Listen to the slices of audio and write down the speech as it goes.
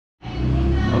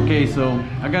Okay, so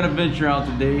I got to venture out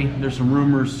today. There's some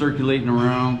rumors circulating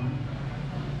around.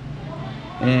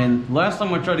 And last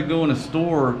time I tried to go in a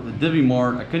store, the Divvy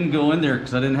Mart, I couldn't go in there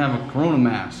because I didn't have a Corona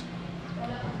mask.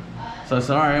 So I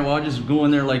said, all right, well, I'll just go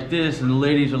in there like this. And the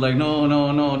ladies are like, no,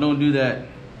 no, no, don't do that.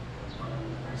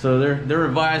 So they're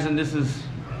advising this is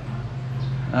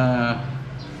not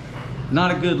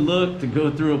a good look to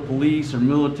go through a police or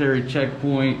military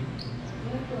checkpoint.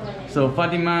 So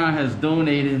Fatima has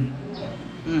donated,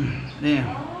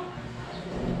 damn,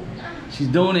 she's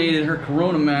donated her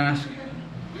Corona mask.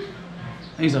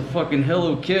 He's a fucking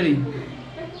Hello Kitty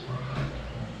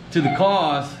to the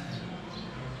cause.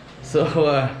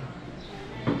 So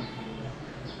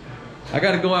I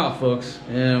gotta go out, folks.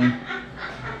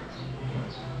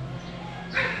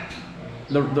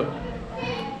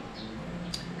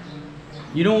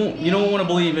 You don't want to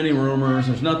believe any rumors.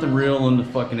 There's nothing real on the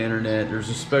fucking internet. There's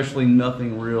especially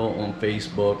nothing real on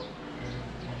Facebook.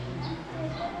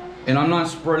 And I'm not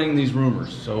spreading these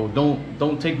rumors, so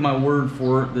don't take my word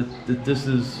for it that this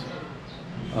is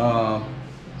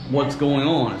what's going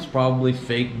on. It's probably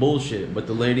fake bullshit. But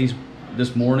the ladies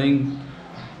this morning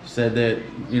said that,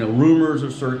 you know, rumors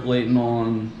are circulating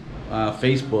on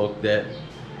Facebook that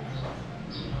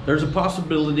there's a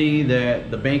possibility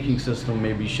that the banking system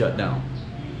may be shut down.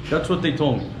 That's what they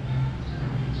told me.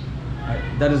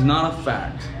 That is not a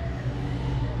fact.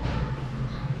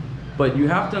 But you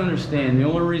have to understand, the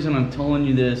only reason I'm telling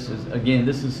you this is, again,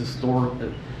 this is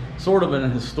sort of a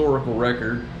historical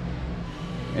record.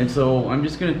 And so I'm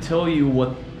just going to tell you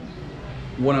what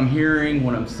I'm hearing,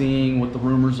 what I'm seeing, what the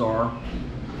rumors are,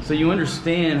 so you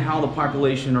understand how the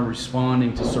population are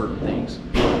responding to certain things.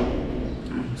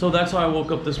 So that's how I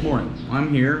woke up this morning.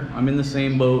 I'm here. I'm in the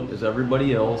same boat as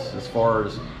everybody else as far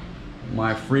as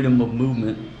my freedom of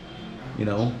movement. You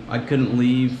know, I couldn't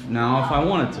leave now if I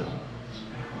wanted to.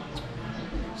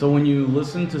 So when you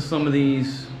listen to some of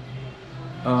these,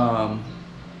 some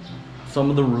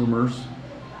of the rumors,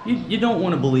 you don't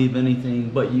want to believe anything,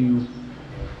 but you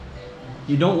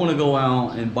don't want to go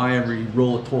out and buy every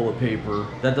roll of toilet paper.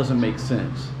 That doesn't make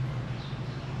sense.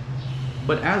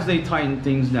 But as they tighten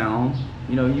things down,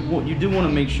 you know, you do want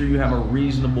to make sure you have a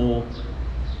reasonable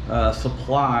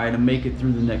supply to make it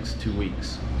through the next 2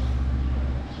 weeks.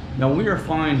 Now we are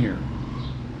fine here.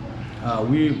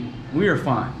 We are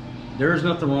fine. There's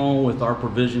nothing wrong with our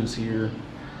provisions here.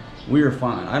 We are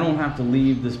fine. I don't have to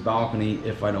leave this balcony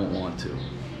if I don't want to.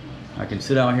 I can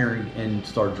sit out here and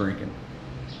start drinking.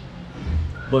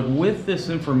 But with this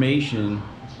information,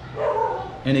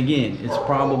 and again, it's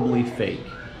probably fake.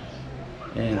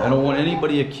 And I don't want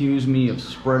anybody to accuse me of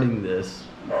spreading this.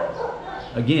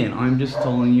 Again, I'm just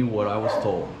telling you what I was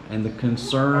told. And the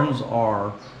concerns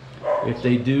are, if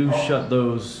they do shut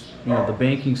those, you know, the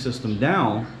banking system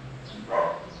down,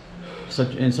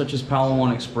 such as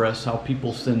Palawan Express, how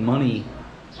people send money,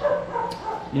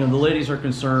 you know, the ladies are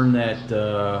concerned that,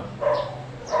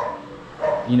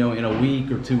 you know, in a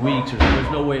week or 2 weeks, there's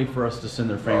no way for us to send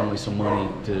their family some money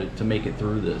to make it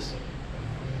through this.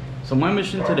 So my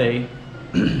mission today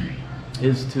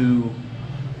is to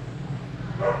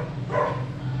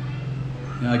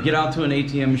get out to an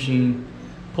ATM machine,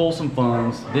 pull some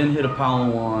funds, then hit a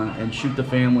Palawan and shoot the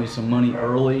family some money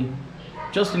early,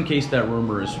 just in case that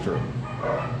rumor is true.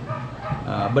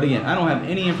 But again, I don't have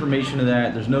any information of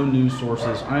that. There's no news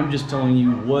sources. I'm just telling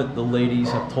you what the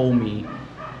ladies have told me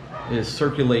is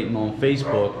circulating on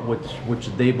Facebook, which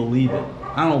they believe it.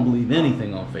 I don't believe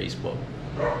anything on Facebook.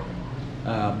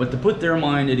 But to put their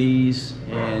mind at ease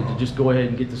and to just go ahead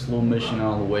and get this little mission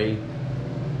out of the way,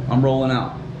 I'm rolling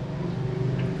out.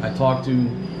 I talked to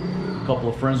a couple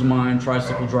of friends of mine,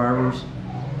 tricycle drivers,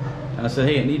 and I said,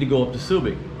 hey, I need to go up to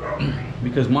Subic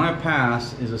because my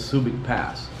pass is a Subic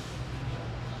pass.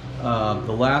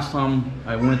 The last time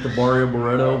I went to Barrio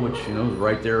Barretto, which, you know, is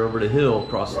right there over the hill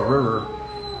across the river,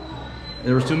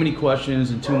 there was too many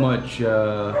questions and too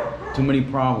many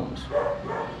problems.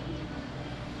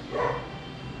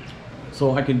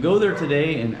 So I could go there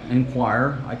today and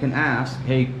inquire. I can ask,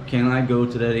 hey, can I go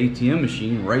to that ATM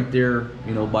machine right there,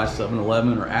 you know, by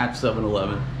 7-Eleven or at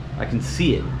 7-Eleven? I can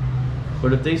see it.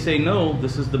 But if they say no,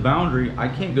 this is the boundary, I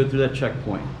can't go through that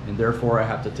checkpoint, and therefore I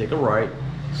have to take a right,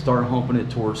 start humping it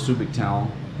towards Subic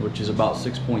Town, which is about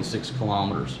 6.6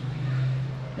 kilometers.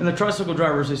 And the tricycle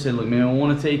drivers, they said, look, man, I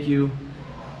want to take you,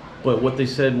 but what they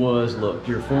said was, look,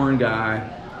 you're a foreign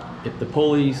guy. If the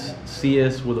police see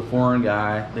us with a foreign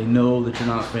guy, they know that you're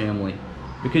not family.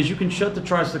 Because you can shut the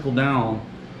tricycle down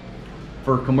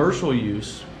for commercial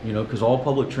use, you know, because all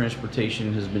public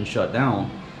transportation has been shut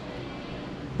down.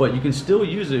 But you can still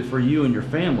use it for you and your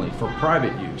family, for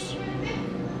private use.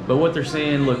 But what they're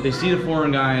saying, look, they see the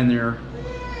foreign guy in there.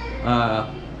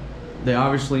 They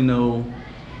obviously know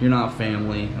you're not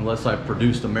family unless I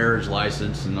produced a marriage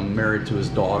license and I'm married to his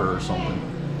daughter or something.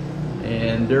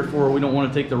 And therefore, we don't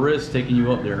want to take the risk taking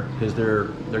you up there because they're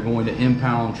going to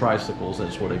impound tricycles.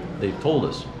 That's what they've told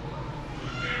us.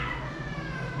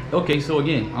 Okay, so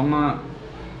again, I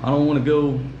don't want to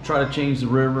go try to change the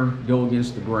river, go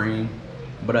against the grain,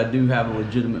 but I do have a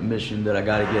legitimate mission that I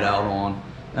got to get out on.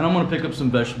 And I'm going to pick up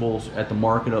some vegetables at the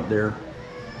market up there.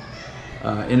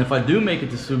 And if I do make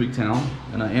it to Subic Town,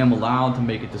 and I am allowed to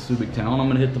make it to Subic Town, I'm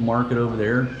going to hit the market over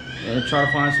there and try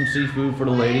to find some seafood for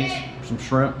the ladies, some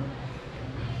shrimp.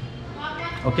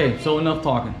 Okay, so enough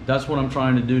talking. That's what I'm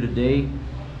trying to do today.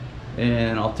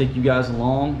 And I'll take you guys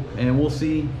along and we'll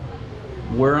see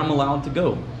where I'm allowed to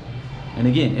go. And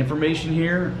again, information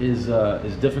here is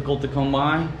difficult to come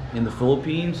by in the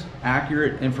Philippines.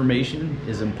 Accurate information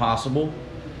is impossible.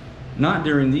 Not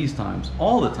during these times,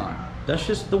 all the time. That's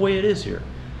just the way it is here.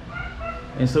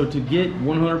 And so to get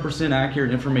 100%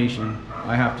 accurate information,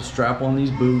 I have to strap on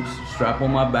these boots, strap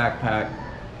on my backpack,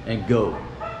 and go.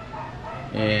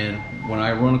 And when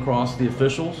I run across the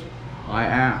officials, I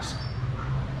ask,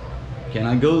 can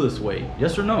I go this way?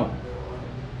 Yes or no?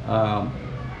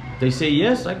 If they say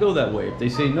yes, I go that way. If they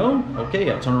say no,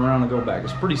 okay, I turn around and go back.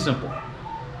 It's pretty simple.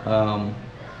 And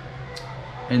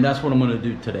that's what I'm going to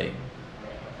do today.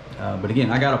 But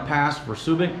again, I got a pass for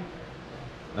Subic.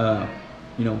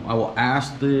 You know, I will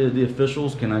ask the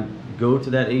officials, can I go to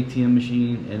that ATM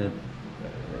machine, and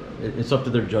it's up to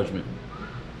their judgment.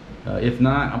 If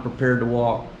not, I'm prepared to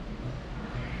walk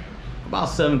about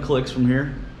 7 clicks from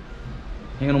here,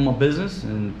 handle my business,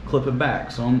 and clip it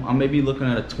back. So I may be looking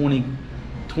at a 20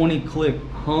 click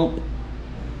hump,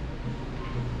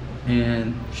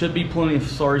 and should be plenty of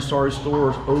sorry stores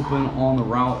open on the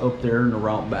route up there and the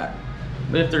route back.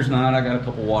 But if there's not, I got a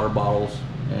couple water bottles,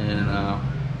 and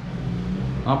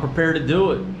I'm prepared to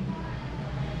do it.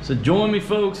 So join me,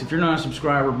 folks. If you're not a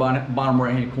subscriber, bottom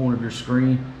right hand corner of your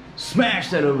screen,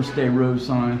 smash that Overstay Road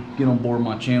sign, get on board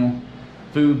my channel.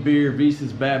 Food, beer,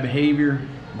 visas, bad behavior.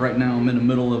 Right now I'm in the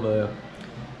middle of the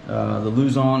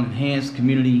Luzon Enhanced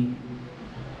Community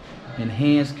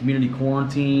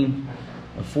Quarantine,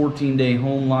 a 14-day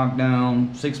home lockdown,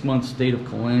 6-month state of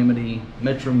calamity,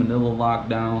 Metro Manila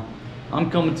lockdown.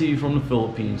 I'm coming to you from the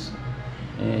Philippines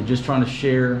and just trying to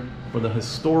share for the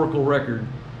historical record,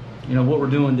 you know, what we're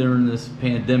doing during this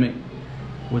pandemic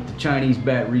with the Chinese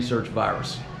bat research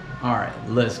virus. All right,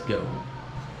 let's go.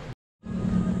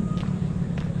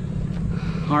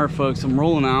 All right, folks, I'm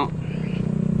rolling out.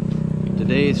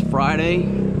 Today is Friday.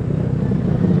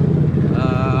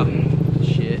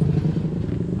 Shit,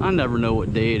 I never know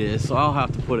what day it is, so I'll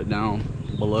have to put it down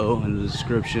below in the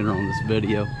description or on this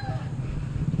video.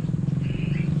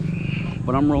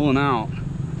 But I'm rolling out,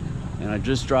 and I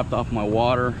just dropped off my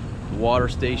water. The water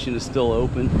station is still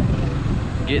open,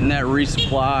 getting that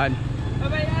resupplied.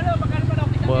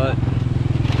 But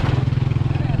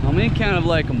I'm in kind of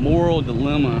like a moral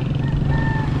dilemma,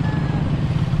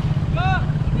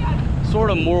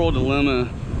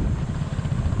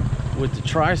 with the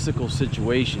tricycle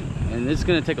situation, and it's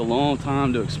going to take a long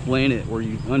time to explain it where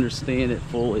you understand it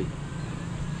fully.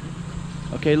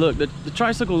 Okay, look, the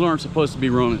tricycles aren't supposed to be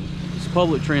running. It's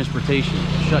public transportation,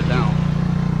 shut down.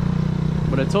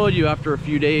 But I told you, after a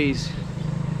few days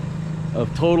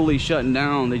of totally shutting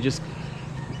down, they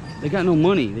got no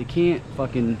money. They can't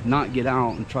fucking not get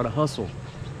out and try to hustle.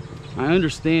 I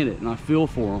understand it and I feel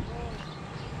for them.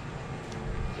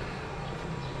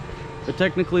 But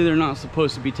technically they're not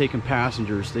supposed to be taking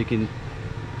passengers. They can,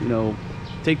 you know,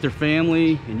 take their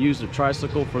family and use their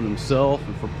tricycle for themselves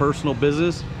and for personal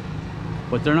business,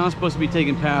 but they're not supposed to be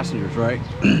taking passengers, right?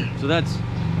 So that's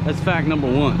fact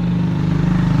number one.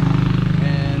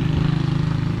 And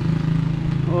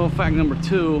well, fact number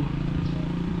two,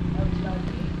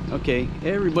 okay,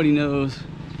 everybody knows.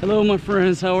 Hello, my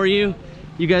friends, how are you?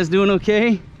 You guys doing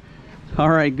okay?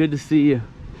 All right, good to see you.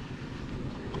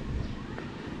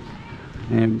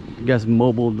 And got some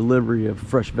mobile delivery of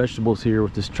fresh vegetables here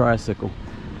with this tricycle.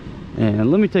 And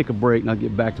let me take a break and I'll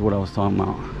get back to what I was talking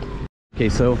about. Okay,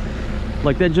 so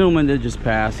like that gentleman that just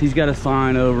passed, he's got a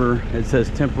sign over that says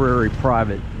temporary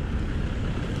private.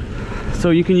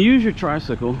 So you can use your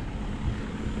tricycle,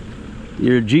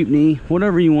 your jeepney,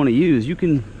 whatever you want to use. You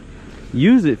can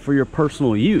use it for your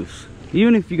personal use.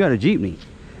 Even if you got a jeepney,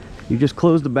 you just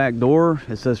close the back door.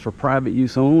 It says for private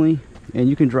use only, and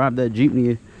you can drive that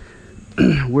jeepney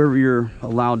wherever you're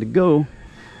allowed to go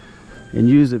and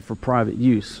use it for private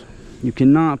use. You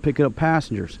cannot pick up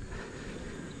passengers.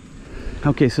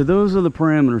 Okay, so those are the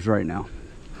parameters right now.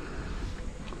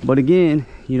 But again,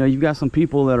 you know, you've got some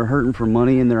people that are hurting for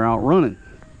money and they're out running.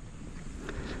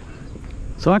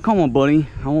 So I call my buddy,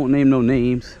 I won't name no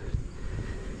names,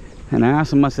 and I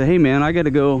asked him, I said, hey man, I got to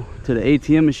go to the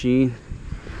ATM machine,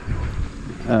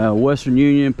 Western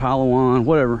Union, Palawan,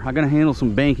 whatever. I got to handle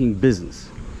some banking business,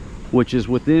 which is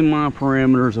within my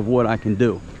parameters of what I can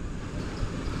do.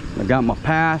 I got my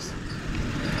pass,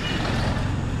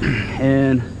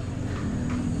 and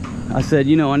I said,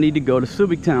 you know, I need to go to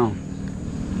Subic Town.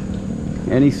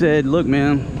 And he said, look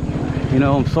man, you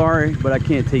know, I'm sorry, but I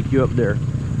can't take you up there.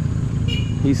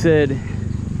 He said,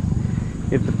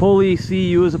 if the police see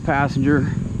you as a passenger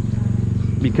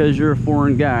because you're a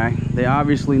foreign guy, they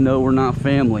obviously know we're not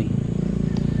family,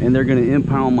 and they're going to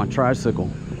impound my tricycle.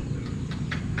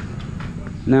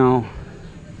 Now,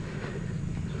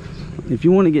 if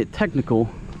you want to get technical,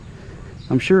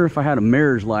 I'm sure if I had a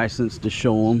marriage license to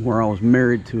show him where I was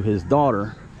married to his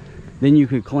daughter, then you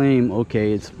could claim,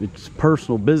 okay, it's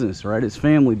personal business, right? It's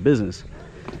family business.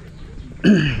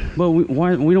 But we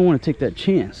don't want to take that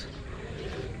chance,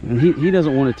 and he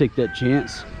doesn't want to take that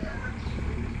chance.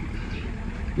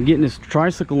 Getting his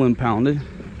tricycle impounded.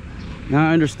 Now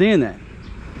I understand that,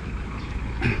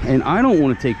 and I don't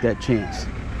want to take that chance,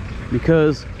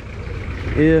 because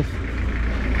if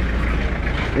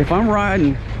I'm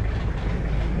riding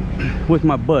with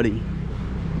my buddy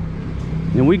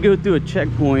and we go through a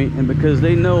checkpoint, and because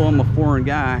they know I'm a foreign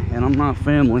guy and I'm not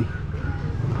family,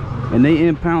 and they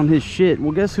impound his shit,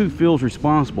 well, guess who feels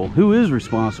responsible? Who is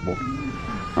responsible?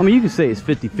 I mean, you could say it's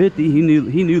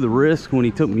 50-50. He knew the risk when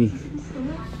he took me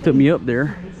up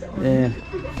there. And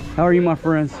how are you, my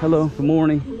friends? Hello, good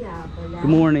morning. Good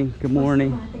morning, good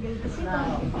morning.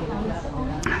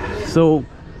 So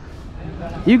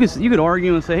you could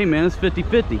argue and say, hey man, it's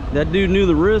 50-50. That dude knew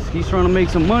the risk. He's trying to make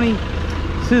some money.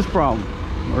 It's his problem.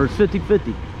 Or it's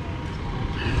 50-50.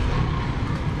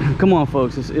 Come on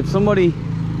folks, if somebody's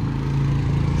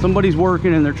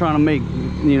working and they're trying to make,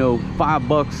 you know,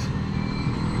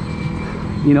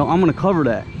 $5, you know, I'm gonna cover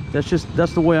that.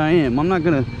 That's the way I am. I'm not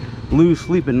gonna lose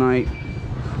sleep at night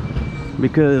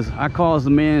because I caused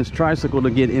the man's tricycle to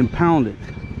get impounded.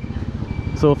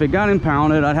 So if it got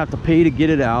impounded, I'd have to pay to get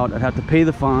it out. I'd have to pay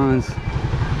the fines,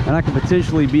 and I could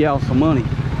potentially be out some money.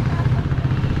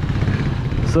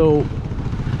 So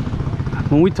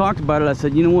when we talked about it, I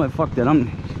said, you know what, fuck that.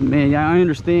 Man, I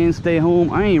understand, stay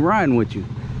home. I ain't riding with you.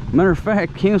 Matter of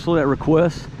fact, cancel that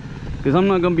request, because I'm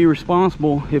not going to be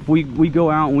responsible if we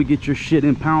go out and we get your shit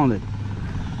impounded.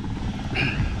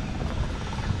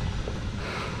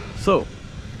 So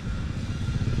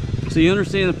you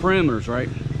understand the parameters, right?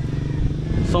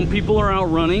 Some people are out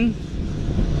running,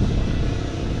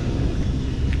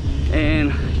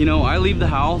 and you know, I leave the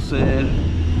house, and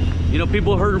you know,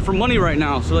 people are hurting for money right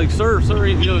now. So like, sir,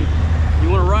 you know, you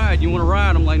want to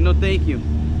ride? I'm like, no thank you.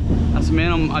 I said,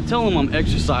 man, I tell them I'm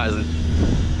exercising.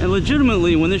 And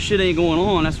legitimately, when this shit ain't going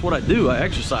on, that's what I do. I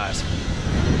exercise.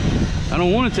 I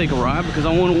don't want to take a ride because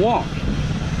I want to walk.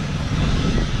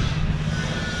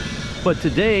 But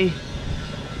today,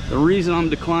 the reason I'm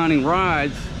declining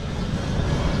rides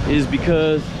is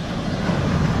because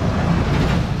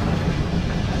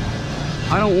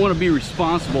I don't want to be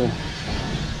responsible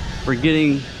for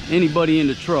getting anybody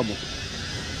into trouble.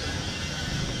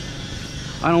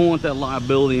 I don't want that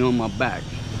liability on my back.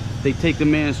 If they take the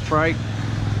man's trike,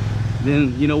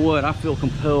 then you know what, I feel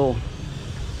compelled,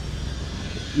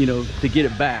 you know, to get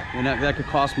it back, and that could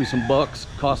cost me some bucks,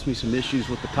 cost me some issues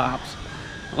with the cops.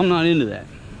 I'm not into that.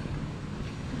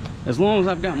 As long as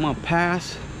I've got my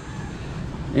pass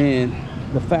and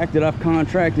the fact that I've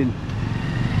contracted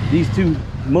these two,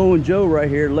 Mo and Joe right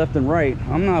here, left and right,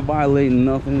 I'm not violating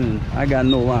nothing, and I got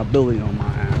no liability on my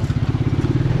ass.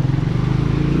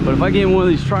 But if I get one of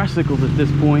these tricycles at this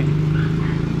point,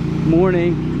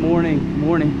 morning.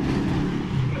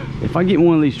 If I get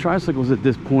one of these tricycles at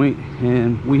this point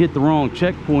and we hit the wrong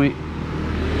checkpoint,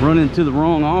 run into the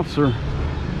wrong officer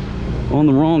on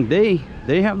the wrong day,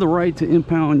 they have the right to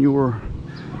impound your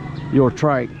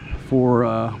trike for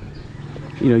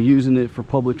you know, using it for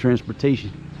public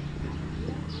transportation.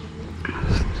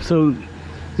 So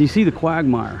you see the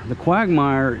quagmire. The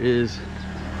quagmire is,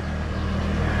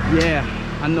 yeah,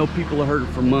 I know people are hurting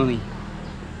for money.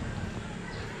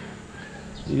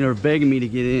 You know, they're begging me to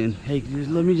get in. Hey,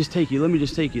 let me just take you.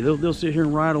 They'll sit here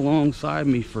and ride alongside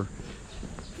me for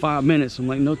 5 minutes. I'm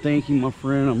like, no thank you, my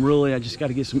friend. I just got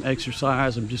to get some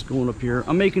exercise. I'm just going up here.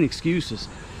 I'm making excuses.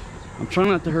 I'm trying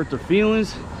not to hurt their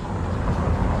feelings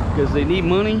because they need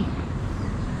money.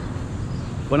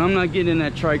 But I'm not getting in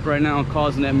that trike right now and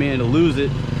causing that man to lose it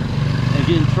and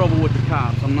get in trouble with the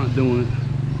cops. I'm not doing it.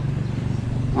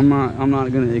 I'm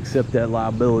not going to accept that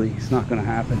liability. It's not going to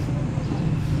happen.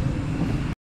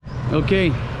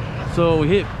 Okay, so we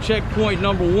hit checkpoint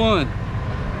number 1.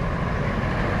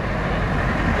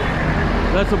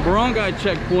 That's a barangay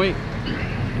checkpoint.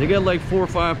 They got like 4 or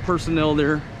 5 personnel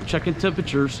there checking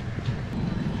temperatures.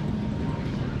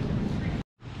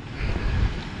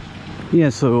 Yeah,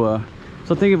 so I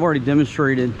think I've already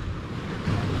demonstrated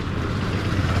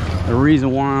the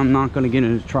reason why I'm not going to get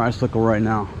into a tricycle right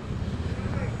now.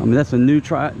 I mean, that's a new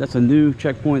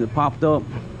checkpoint that popped up.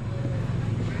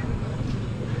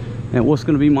 And what's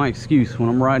going to be my excuse when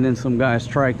I'm riding in some guy's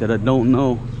trike that I don't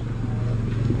know?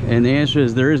 And the answer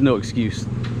is there is no excuse.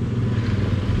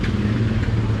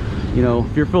 You know,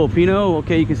 if you're Filipino,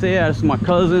 okay, you can say, yeah, this is my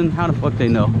cousin. How the fuck they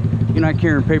know? You're not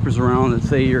carrying papers around that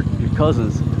say you're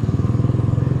cousins.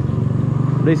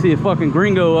 They see a fucking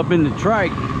gringo up in the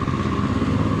trike,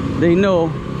 they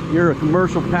know you're a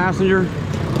commercial passenger,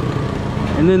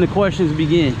 and then the questions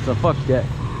begin. So fuck that.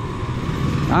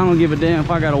 I don't give a damn if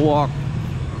I gotta walk,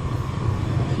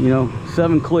 you know,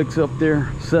 7 clicks up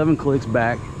there, 7 clicks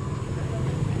back.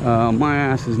 My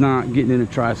ass is not getting in a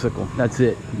tricycle. That's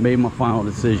it. Made my final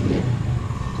decision.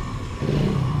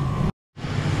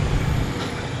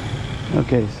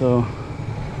 Okay, so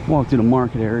walk through the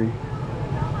market area.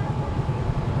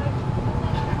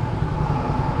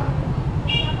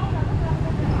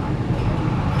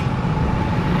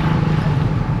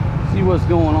 See what's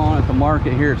going on at the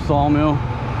market here at Sawmill.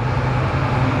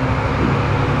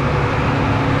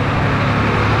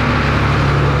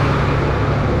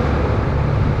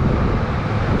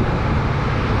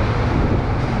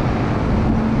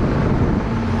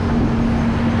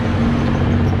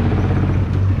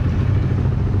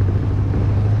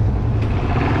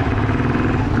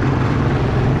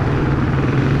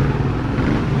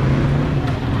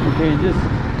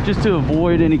 Just to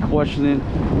avoid any questioning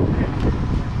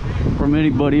from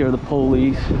anybody or the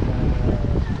police,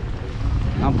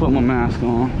 I'll put my mask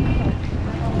on.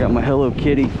 Got my Hello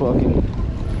Kitty fucking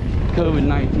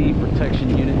COVID-19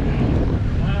 protection unit.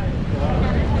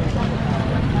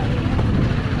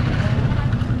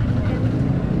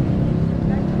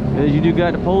 Because you do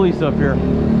got the police up here.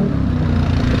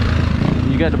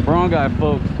 You got the barangay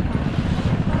folks.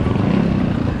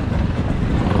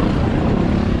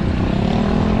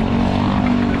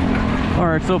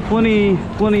 Alright, so plenty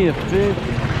of fish,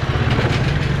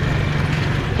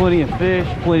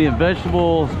 plenty of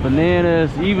vegetables,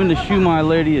 bananas, even the shoe my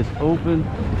lady is open.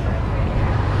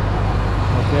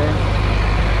 Okay.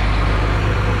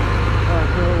 Alright,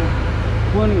 so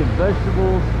plenty of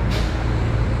vegetables.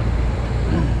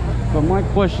 But my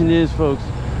question is, folks,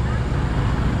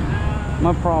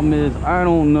 my problem is I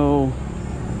don't know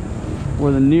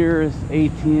where the nearest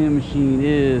ATM machine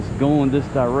is going this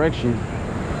direction.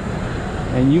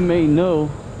 And you may know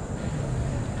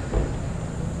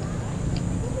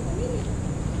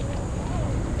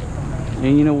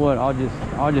and you know what, I'll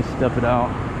just step it out.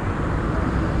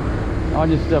 I'll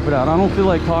just step it out. I don't feel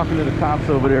like talking to the cops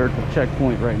over there at the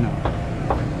checkpoint right now.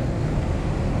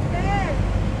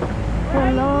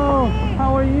 Hello,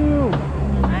 how are you?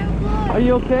 I'm good. Are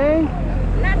you okay?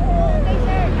 Not okay,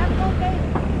 sir. Not okay.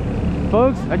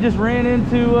 Folks, I just ran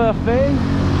into Faye.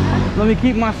 Let me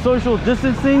keep my social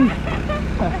distancing.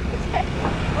 Where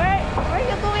are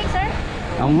you going, sir?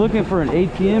 I'm looking for an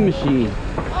ATM machine.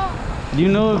 Oh, Do you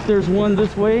know if there's one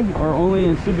this way or only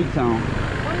in Subic Town?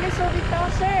 only Subic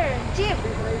Town, sir. Jeep.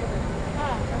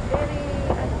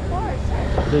 Of course, sir.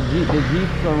 The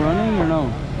Jeeps are running or no?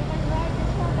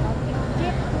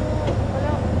 Jeep.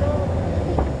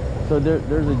 Hello. So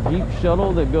there's a Jeep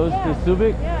shuttle that goes to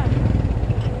Subic? Yeah.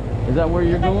 Is that where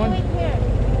you're You can going? do it here.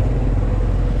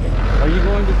 Are you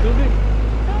going to Subic?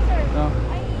 No, sir.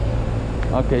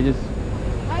 No. Okay, just...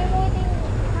 I'm waiting.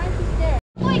 Francis there.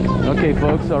 Okay,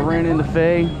 folks, I ran into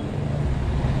Faye.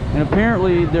 And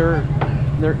apparently there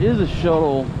is a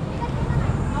shuttle.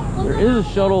 There is a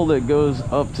shuttle that goes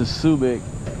up to Subic.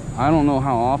 I don't know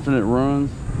how often it runs.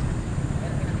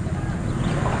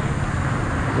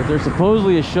 But there's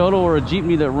supposedly a shuttle or a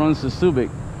jeepney that runs to Subic.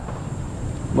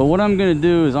 But what I'm going to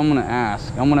do is I'm going to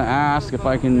ask. I'm going to ask if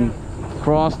I can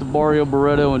cross the Barrio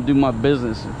Barretto and do my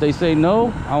business. If they say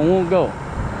no, I won't go.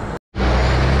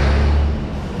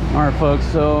 Alright, folks,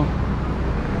 so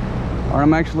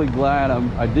I'm actually glad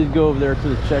I did go over there to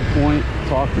the checkpoint,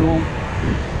 talk to them.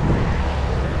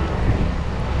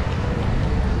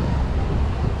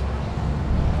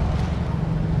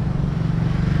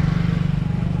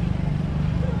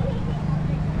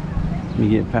 Let me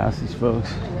get past these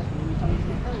folks.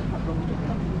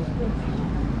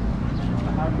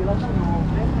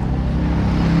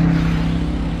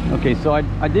 Okay, so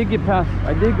I did get past,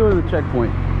 I did go to the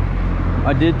checkpoint.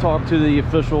 I did talk to the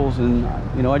officials, and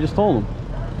you know, I just told them,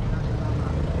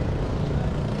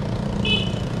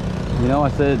 you know, I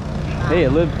said, hey, I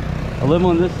live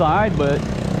on this side, but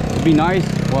it'd be nice.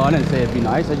 Well, I didn't say it'd be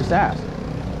nice, I just asked.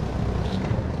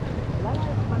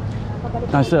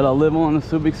 I said I live on the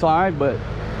Subic side, but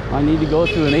I need to go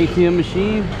to an ATM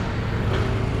machine.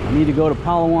 I need to go to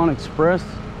Palawan Express,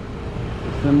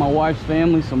 send my wife's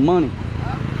family some money.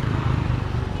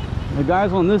 The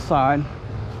guys on this side,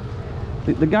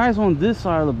 the guys on this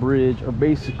side of the bridge are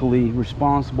basically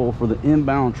responsible for the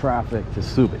inbound traffic to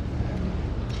Subic.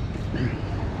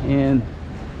 And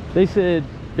they said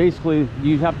basically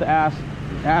you have to ask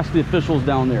the officials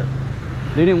down there.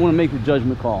 They didn't want to make the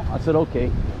judgment call. I said okay.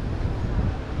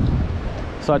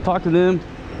 So I talked to them,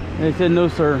 and they said, no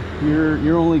sir,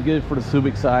 you're only good for the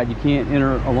Subic side. You can't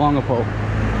enter Olongapo.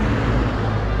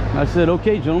 I said,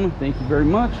 okay gentlemen, thank you very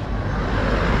much.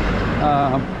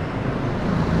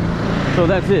 So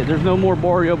that's it. There's no more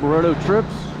Barrio Barretto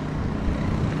trips,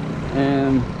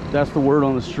 and that's the word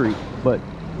on the street. But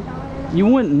you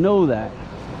wouldn't know that.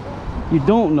 You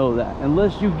don't know that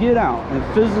unless you get out and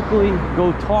physically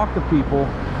go talk to people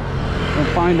and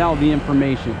find out the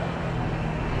information.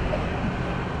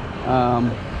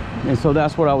 And so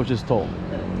that's what I was just told.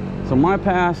 So my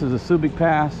pass is a Subic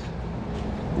pass,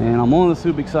 and I'm on the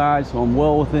Subic side, so I'm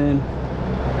well within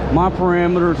my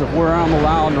parameters of where I'm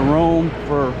allowed to roam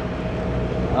for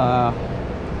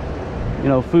you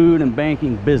know, food and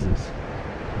banking business.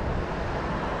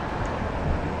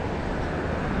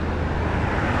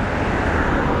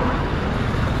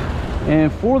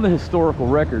 And for the historical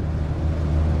record,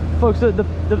 folks,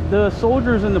 the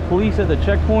soldiers and the police at the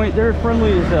checkpoint, they're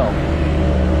friendly as hell.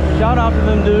 Shout out to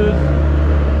them dudes.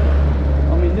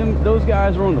 I mean, those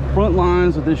guys are on the front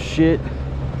lines of this shit.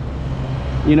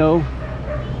 You know,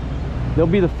 they'll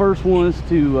be the first ones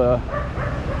to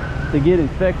get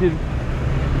infected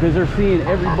because they're seeing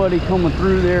everybody coming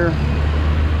through there.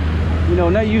 You know,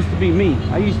 and that used to be me.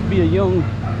 I used to be a young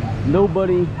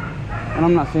nobody, and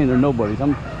I'm not saying they're nobodies.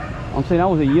 I'm saying I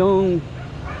was a young,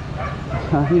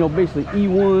 you know, basically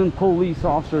E1 police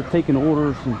officer taking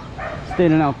orders and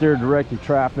standing out there directing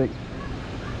traffic.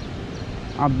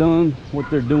 I've done what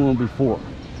they're doing before,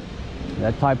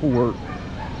 that type of work.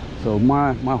 So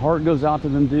my heart goes out to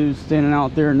them dudes standing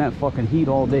out there in that fucking heat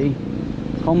all day,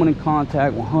 coming in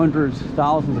contact with hundreds,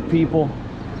 thousands of people.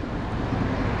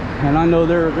 And I know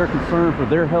they're concerned for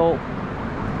their health.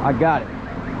 I got it.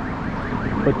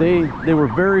 But they were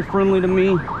very friendly to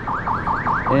me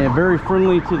and very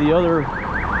friendly to the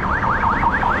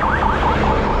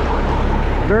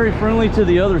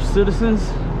other citizens.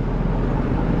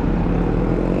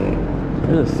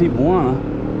 There's a Cebuana.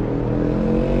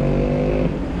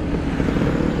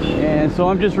 And so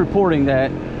I'm just reporting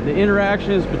that the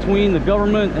interactions between the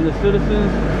government and the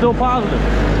citizens still positive.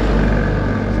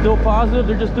 Still positive.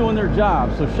 They're just doing their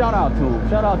job. So shout out to them.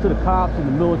 Shout out to the cops and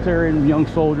the military and the young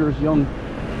soldiers, young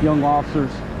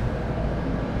officers.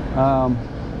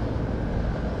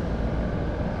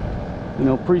 You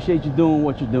know, appreciate you doing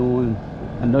what you're doing.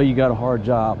 I know you got a hard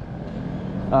job.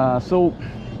 So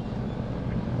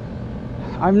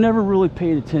I've never really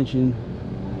paid attention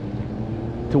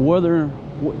to whether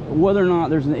or not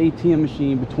there's an ATM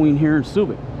machine between here and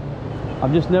Subic.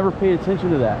 I've just never paid attention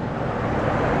to that.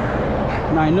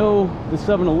 And I know the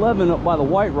 7-Eleven up by the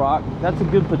White Rock, that's a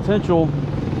good potential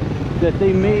that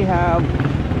they may have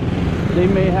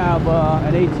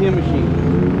an ATM machine.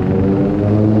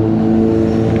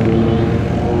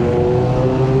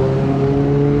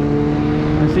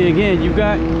 And see, again, you've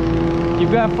got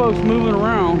folks moving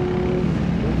around.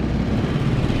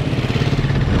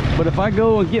 But if I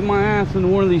go and get my ass into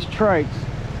one of these trikes,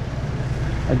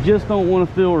 I just don't want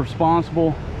to feel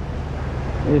responsible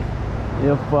if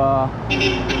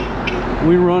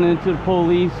we run into the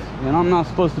police and I'm not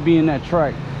supposed to be in that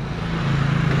trike.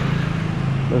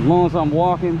 As long as I'm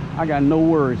walking, I got no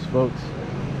worries, folks.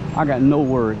 I got no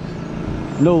worries,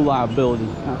 no liability.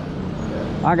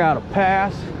 I got a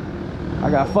pass,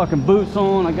 I got fucking boots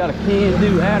on, I got a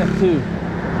can-do attitude,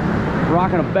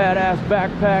 rocking a badass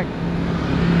backpack.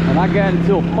 And I got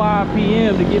until 5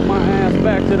 p.m. to get my ass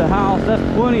back to the house. That's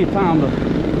plenty of time to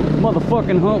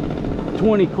motherfucking hump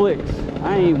 20 clicks.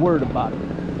 I ain't worried about it.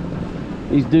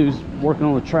 These dudes working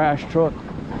on the trash truck,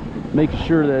 making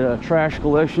sure that trash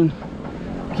collection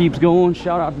keeps going.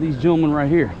 Shout out to these gentlemen right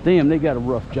here. Damn, they got a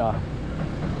rough job.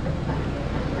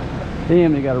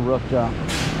 Damn, they got a rough job.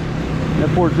 That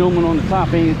poor gentleman on the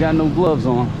top ain't got no gloves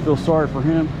on. Feel sorry for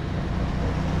him.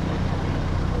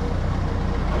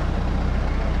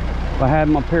 If I had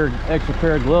my extra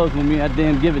pair of gloves with me, I'd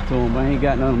damn give it to him, but I ain't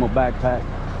got none in my backpack.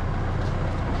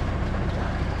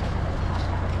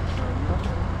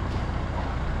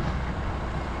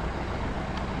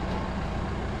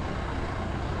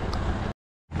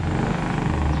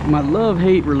 My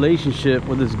love-hate relationship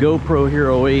with this GoPro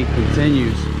Hero 8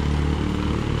 continues.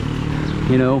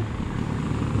 You know,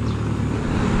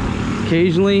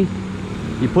 occasionally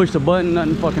you push the button,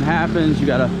 nothing fucking happens. You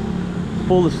gotta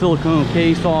pull the silicone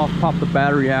case off, pop the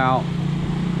battery out,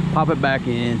 pop it back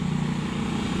in,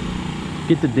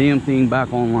 get the damn thing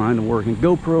back online to work. And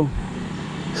GoPro,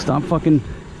 stop fucking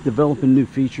developing new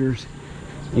features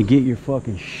and get your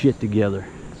fucking shit together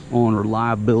on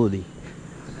reliability.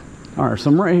 All right, so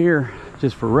I'm right here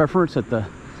just for reference at the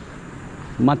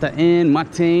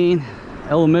Matain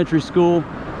Elementary School,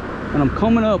 and I'm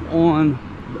coming up on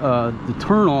the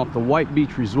turnoff, the White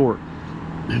Beach Resort.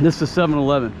 This is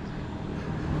 7-Eleven.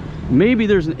 Maybe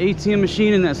there's an ATM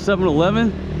machine in that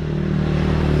 7-Eleven,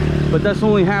 but that's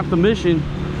only half the mission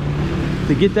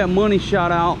to get that money shot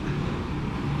out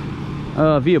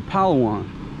via Palawan.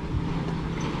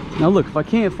 Now look, if I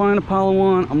can't find a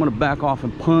Palawan, I'm gonna back off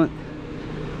and punt,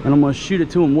 and I'm gonna shoot it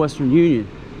to them Western Union.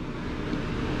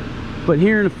 But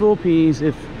here in the Philippines,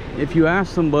 if you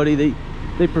ask somebody,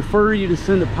 they prefer you to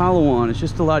send a Palawan. It's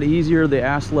just a lot easier. They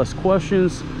ask less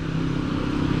questions.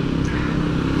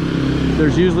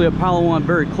 There's usually a Palawan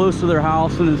very close to their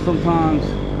house, and then sometimes,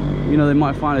 you know, they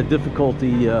might find a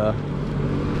difficulty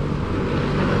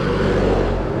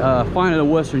finding a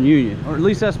Western Union, or at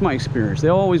least that's my experience. They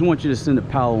always want you to send a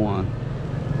Palawan,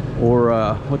 or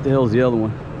what the hell is the other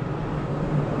one?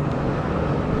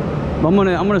 I'm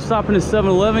gonna stop in the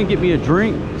 7-Eleven, get me a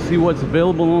drink, see what's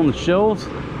available on the shelves.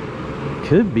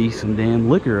 Could be some damn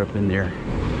liquor up in there.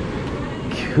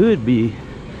 Could be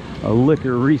a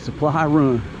liquor resupply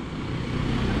run.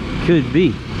 Could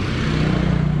be.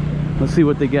 Let's see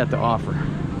what they got to offer.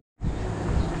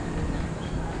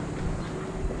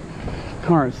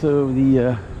 All right, so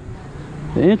the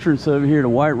entrance over here to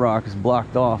White Rock is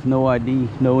blocked off. No ID,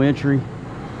 no entry.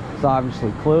 It's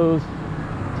obviously closed.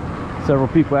 Several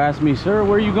people asked me, sir,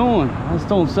 where are you going? I just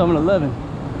told them 7-Eleven.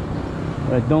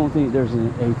 But I don't think there's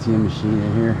an ATM machine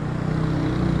in here.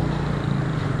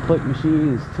 Click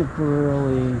machine is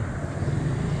temporarily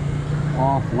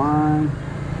offline.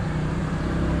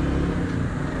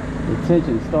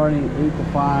 Attention, starting 8 to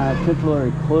 5,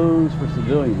 temporarily closed for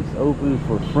civilians, open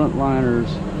for frontliners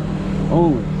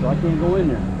only. So I can't go in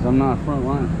there because I'm not a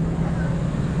frontliner.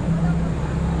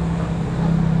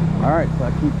 All right, so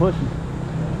I keep pushing.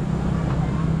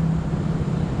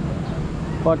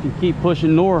 Fucking keep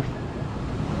pushing north.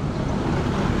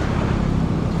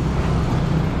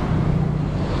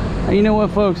 Hey, you know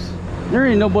what, folks? There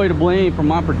ain't nobody to blame for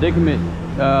my predicament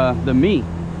than me.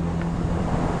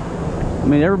 I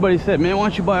mean, everybody said, man, why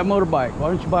don't you buy a motorbike? Why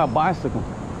don't you buy a bicycle?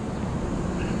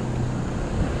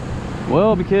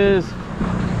 Well, because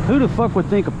who the fuck would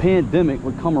think a pandemic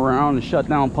would come around and shut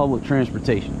down public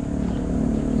transportation?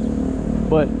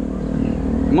 But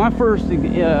my first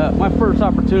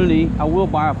opportunity, I will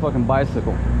buy a fucking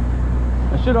bicycle.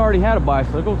 I should have already had a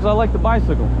bicycle because I like the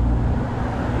bicycle.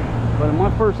 But in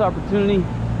my first opportunity,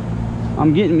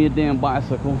 I'm getting me a damn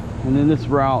bicycle, and then this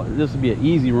route, this will be an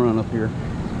easy run up here.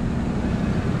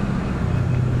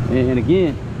 And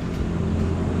again,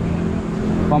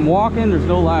 if I'm walking, there's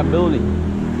no liability.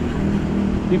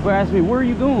 People ask me, where are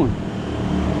you going?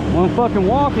 Well, I'm fucking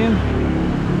walking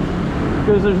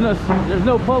because there's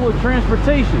no public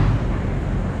transportation.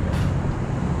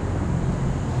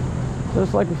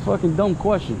 That's like a fucking dumb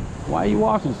question. Why are you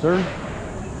walking, sir?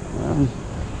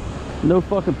 No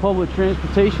fucking public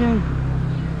transportation.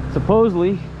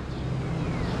 Supposedly,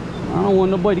 I don't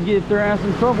want nobody to get their ass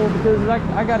in trouble because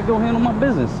I got to go handle my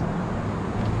business.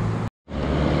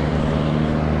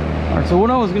 All right, so what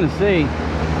I was gonna say.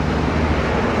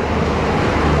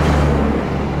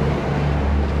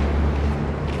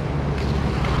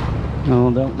 No,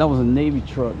 that was a Navy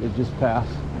truck that just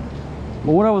passed.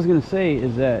 But what I was gonna say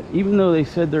is that even though they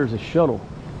said there's a shuttle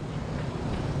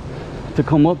to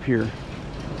come up here,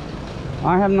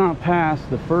 I have not passed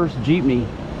the first jeepney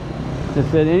that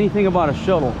said anything about a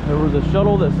shuttle. There was a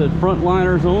shuttle that said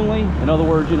frontliners only. In other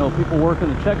words, you know, people working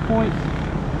the checkpoints.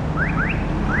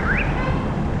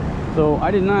 So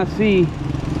I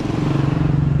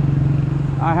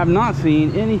have not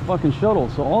seen any fucking shuttle.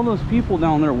 So all those people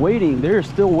down there waiting, they're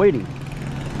still waiting.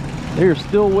 They're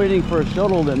still waiting for a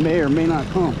shuttle that may or may not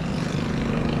come.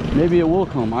 Maybe it will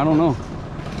come, I don't know.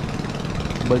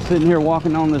 But sitting here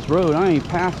walking down this road, I ain't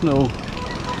passed no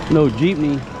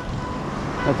jeepney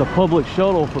that's a public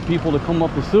shuttle for people to come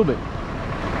up to Subic.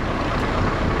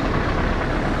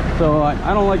 So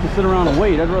I don't like to sit around and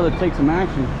wait. I'd rather take some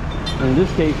action. And in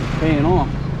this case, it's paying off.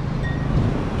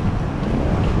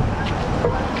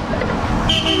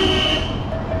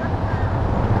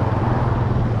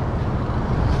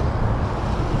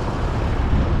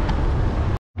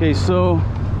 Okay, so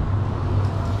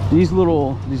these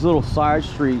little side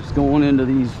streets going into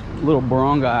these little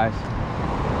barangays,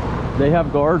 they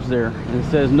have guards there, and it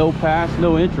says no pass,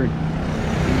 no entry.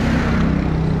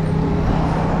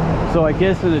 So I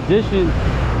guess in addition,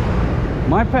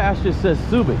 my pass just says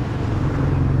Subic,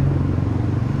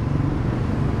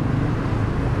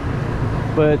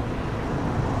 but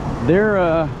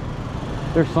their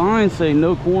signs say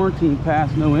no quarantine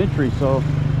pass, no entry. So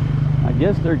I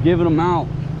guess they're giving them out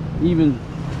even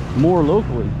more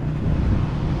locally.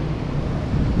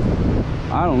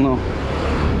 I don't know.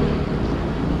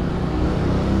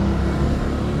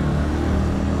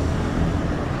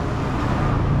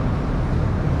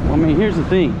 Well, I mean, here's the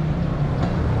thing.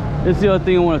 This is the other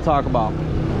thing I want to talk about.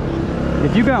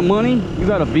 If you got money, you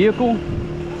got a vehicle,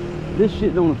 this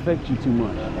shit don't affect you too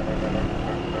much.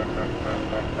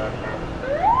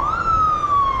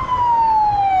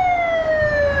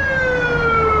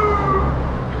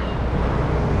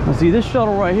 Now see, this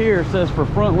shuttle right here says for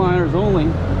frontliners only.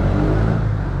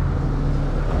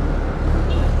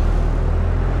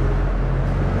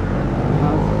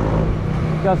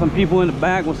 Got some people in the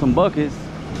back with some buckets.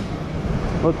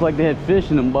 Looks like they had fish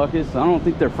in them buckets. I don't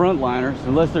think they're frontliners,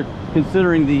 unless they're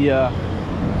considering the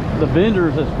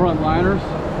vendors as frontliners.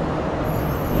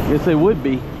 I guess they would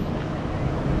be.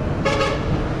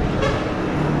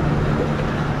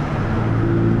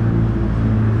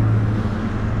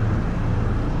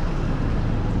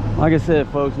 Like I said,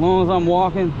 folks, as long as I'm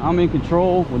walking, I'm in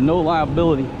control with no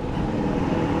liability.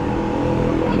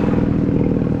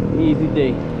 Easy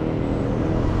day.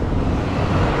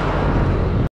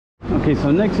 Okay,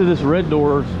 so next to this Red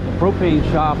Doors, the propane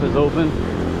shop is open.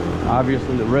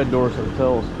 Obviously, the Red Doors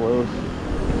hotel is closed.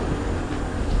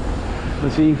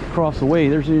 Let's see, across the way,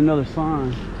 there's another sign.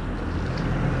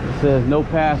 It says no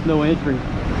pass, no entry.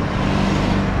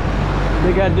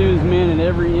 They got dudes manning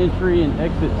every entry and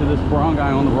exit to this barangay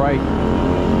on the right.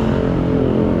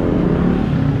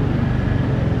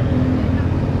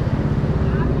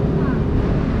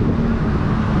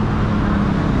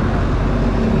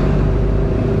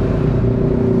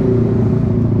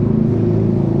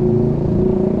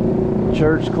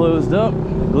 Church closed up,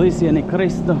 Iglesia ni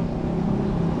Cristo.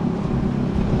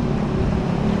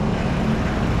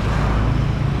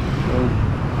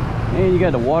 And you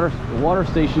got the water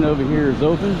station over here is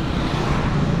open.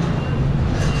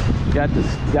 Got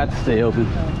to stay open.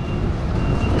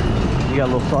 You got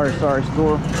a little sorry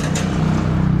store.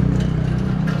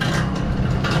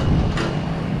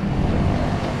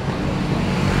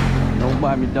 Don't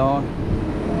bite me, dog.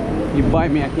 You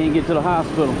bite me, I can't get to the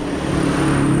hospital.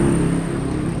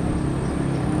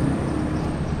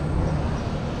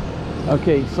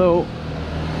 Okay, so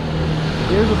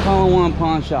here's a Palawan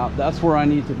pawn shop. That's where I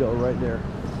need to go, right there.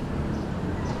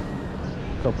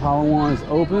 So Palawan is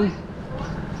open.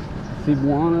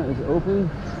 Cebuana is open.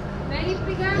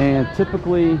 And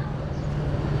typically,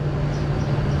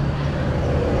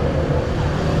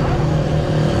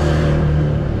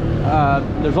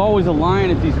 there's always a line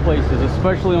at these places,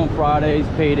 especially on Fridays,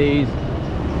 paydays,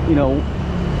 you know,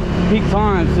 peak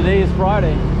times. Today is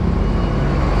Friday.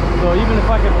 So even if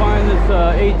I can find this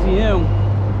ATM,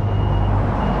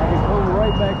 I can come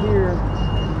right back here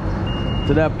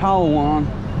to that Palawan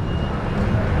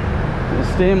and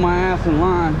stand my ass in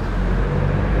line.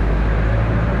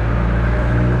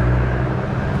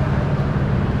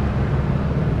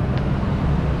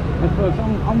 And folks,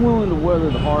 I'm willing to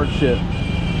weather the hardship.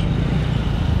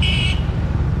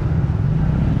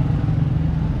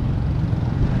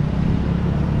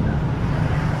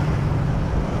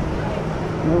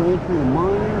 No entry to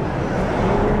minors.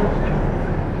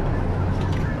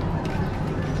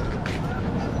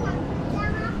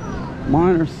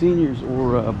 Minors, seniors,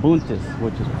 or buntis,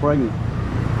 which is pregnant.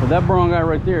 So that barangay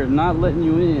right there is not letting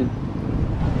you in.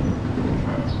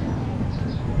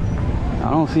 I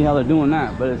don't see how they're doing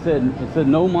that, but it said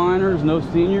no minors, no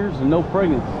seniors, and no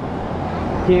pregnants.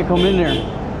 Can't come in there.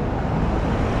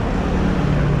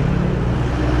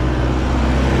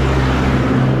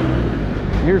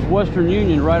 Here's Western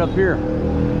Union right up here.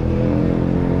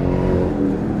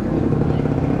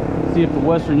 See if the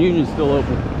Western Union's still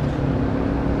open.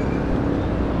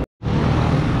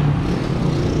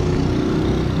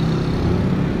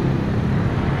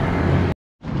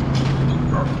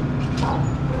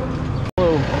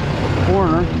 Hello,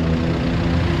 corner.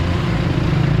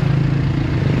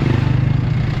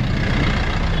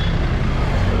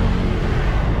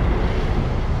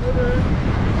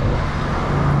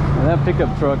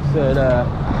 pickup truck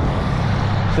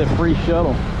said free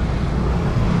shuttle.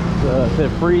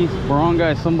 Said free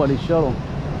barangay somebody shuttle.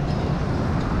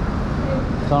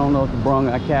 So I don't know if the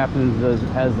barangay captain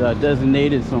has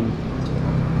designated some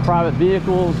private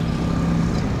vehicles.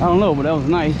 I don't know, but that was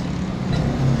nice.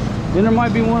 Then there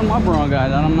might be one in my barangay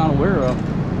that I'm not aware of.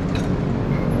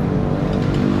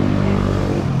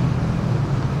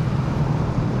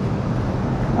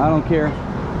 I don't care.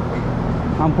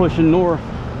 I'm pushing north.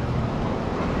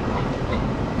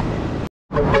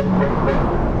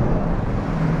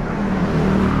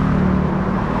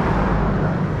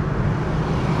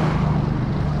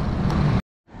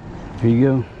 Here you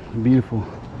go. Beautiful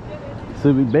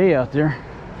Subic Bay out there.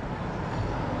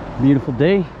 Beautiful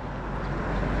day.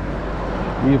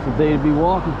 Beautiful day to be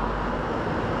walking.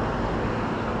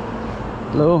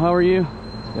 Hello, how are you?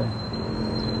 Okay.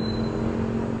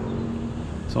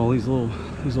 It's all these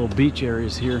little beach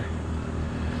areas here.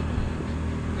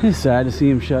 It's sad to see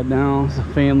them shut down. It's a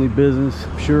family business,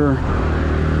 I'm sure.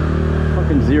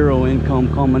 Fucking zero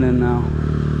income coming in now.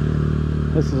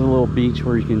 This is a little beach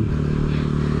where you can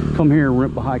come here and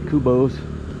rent behind Kubos.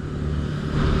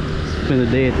 Spend the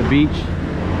day at the beach.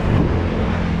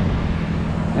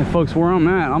 And folks, where I'm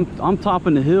at, I'm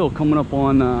topping the hill coming up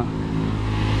on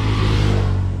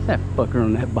that fucker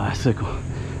on that bicycle.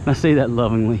 And I say that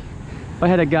lovingly. If I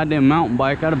had a goddamn mountain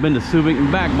bike, I'd have been to Subic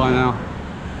and back by now.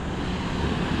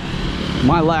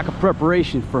 My lack of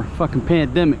preparation for fucking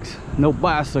pandemics. No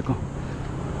bicycle.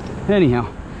 Anyhow,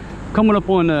 coming up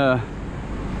on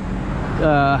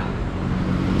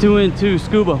 2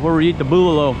 Scuba, where we eat the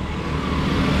bulalo.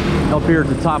 Up here at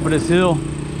the top of this hill.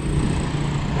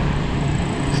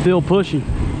 Still pushing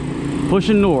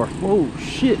north. Whoa,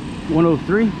 shit.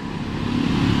 103.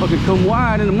 Fucking come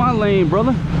wide into my lane,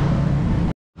 brother.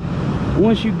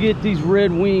 Once you get these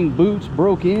Red Wing boots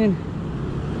broke in,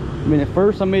 I mean, at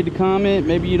first I made the comment,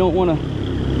 maybe you don't want to,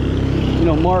 you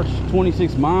know, march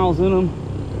 26 miles in them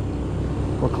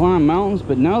or climb mountains,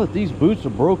 but now that these boots are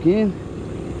broke in,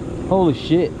 holy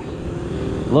shit,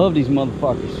 love these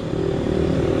motherfuckers.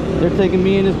 They're taking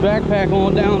me in this backpack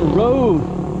on down the road,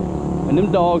 and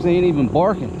them dogs ain't even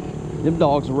barking. Them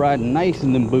dogs are riding nice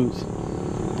in them boots.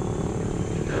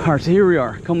 All right, so here we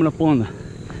are, coming up on the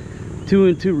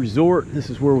 2 resort. This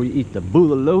is where we eat the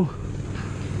bulalo.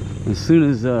 As soon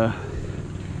as the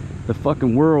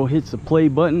fucking world hits the play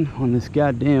button on this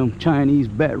goddamn Chinese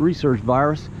bat research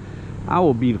virus, I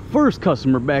will be the first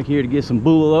customer back here to get some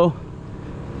bulalo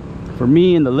for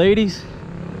me and the ladies.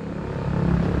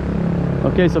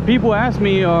 Okay, so people ask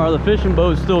me, are the fishing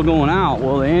boats still going out?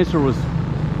 Well, the answer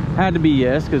had to be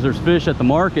yes, because there's fish at the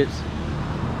markets.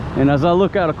 And as I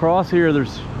look out across here,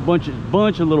 there's a bunch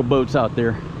of little boats out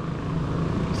there.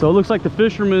 So it looks like the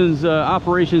fishermen's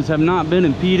operations have not been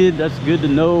impeded. That's good to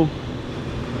know.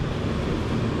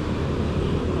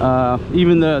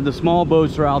 Even the small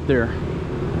boats are out there.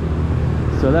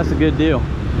 So that's a good deal.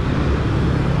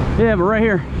 Yeah, but right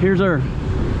here, here's our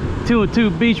 2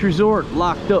 Beach Resort,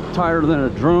 locked up tighter than a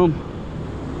drum.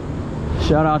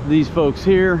 Shout out to these folks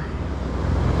here.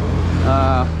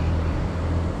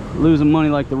 Losing money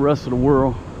like the rest of the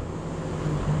world.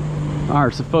 All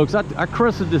right, so folks, I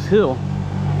crested this hill.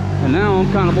 And now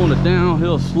I'm kind of on a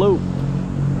downhill slope,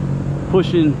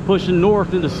 pushing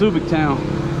north into Subic Town.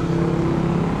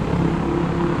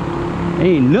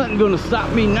 Ain't nothing gonna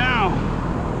stop me now,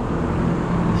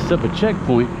 except a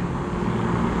checkpoint.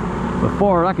 But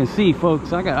far as I can see,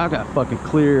 folks, I got fucking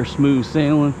clear, smooth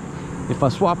sailing. If I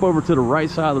swap over to the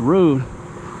right side of the road,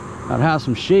 I'd have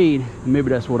some shade, and maybe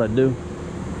that's what I do.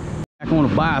 Back on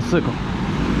a bicycle.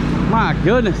 My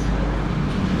goodness.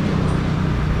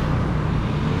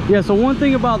 Yeah, so one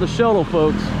thing about the shuttle,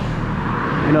 folks,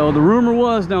 you know, the rumor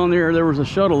was down there was a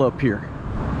shuttle up here.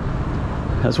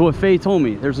 That's what Faye told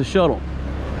me, there's a shuttle.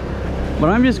 But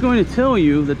I'm just going to tell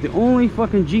you that the only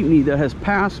fucking jeepney that has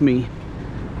passed me,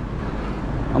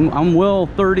 I'm well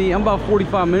 30, I'm about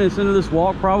 45 minutes into this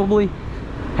walk probably,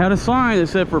 had a sign that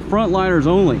said for frontliners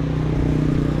only.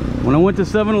 When I went to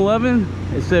 7-Eleven,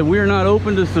 it said we are not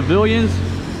open to civilians,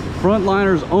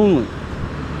 frontliners only.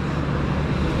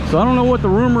 So I don't know what the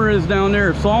rumor is down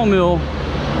there at Sawmill,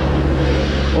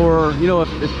 or you know,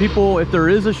 if there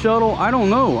is a shuttle, I don't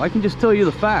know. I can just tell you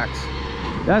the facts.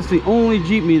 That's the only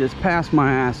jeepney that's passed my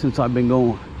ass since I've been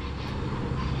going.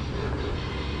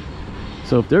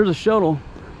 So if there's a shuttle,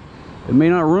 it may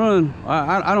not run.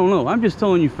 I don't know. I'm just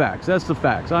telling you facts. That's the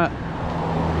facts.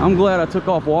 I'm glad I took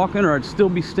off walking, or I'd still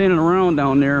be standing around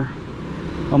down there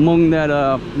among that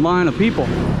line of people.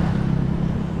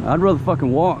 I'd rather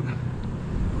fucking walk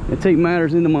and take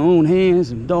matters into my own hands.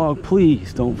 And dog,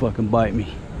 please don't fucking bite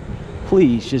me.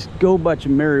 please just go about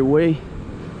your merry way.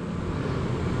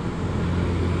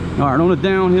 All right, on the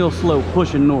downhill slope,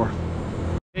 pushing north.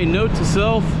 Hey, note to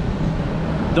self,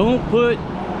 don't put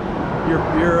your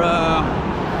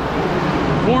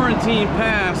quarantine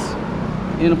pass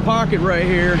in a pocket right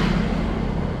here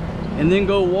and then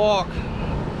go walk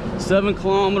 7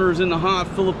 kilometers in the hot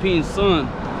Philippine sun,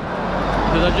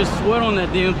 because I just sweat on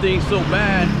that damn thing so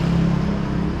bad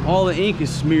all the ink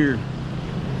is smeared.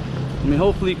 I mean,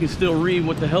 hopefully you can still read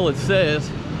what the hell it says.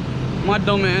 My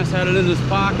dumb ass had it in this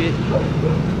pocket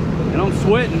and I'm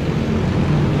sweating.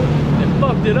 It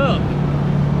fucked it up.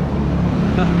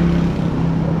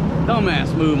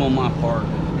 Dumbass move on my part.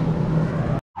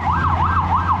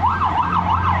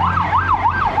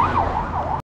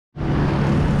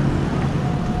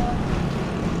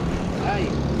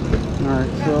 Alright,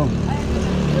 so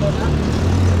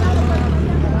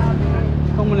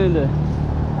coming into,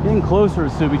 getting closer to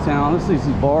Subic Town. Let's see these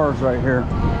bars right here,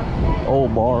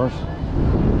 old bars,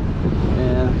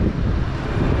 and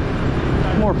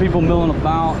more people milling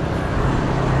about.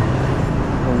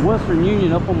 The Western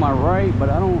Union up on my right, but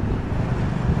I don't,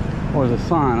 or there's a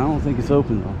sign, I don't think it's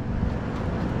open though.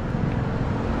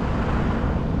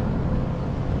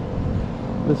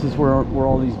 This is where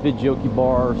all these videoke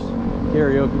bars,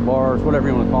 karaoke bars, whatever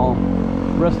you want to call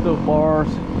them, resto bars.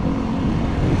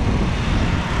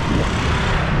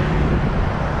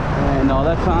 And no,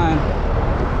 that sign,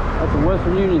 that's a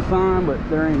Western Union sign, but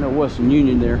there ain't no Western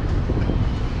Union there.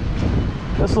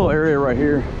 This little area right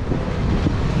here,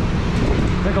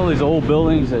 I think all these old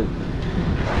buildings that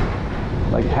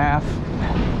like half,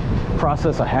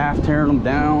 process of half tearing them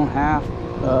down, half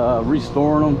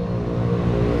restoring them.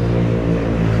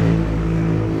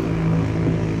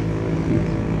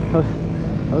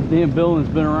 Those damn buildings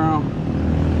been around.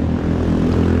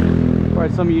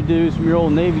 Probably some of you dudes from your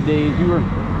old Navy days, you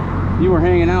were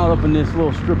hanging out up in this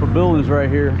little strip of buildings right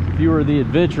here. If you were the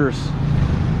adventurous,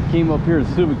 came up here to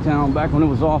Subic Town back when it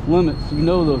was off limits, you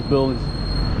know those buildings.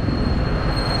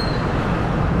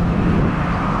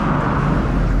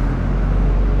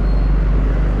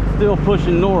 Still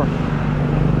pushing north.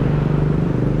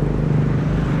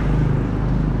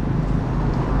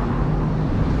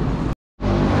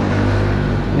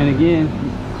 And again,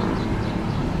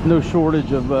 no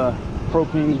shortage of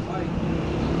propane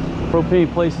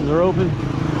places are open.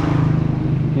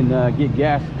 You can get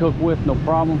gas to cook with, no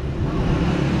problem.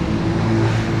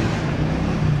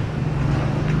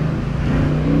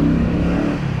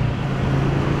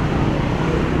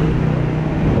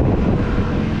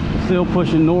 Still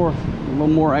pushing north. A little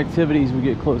more activities we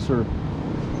get closer to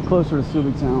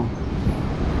Subic Town.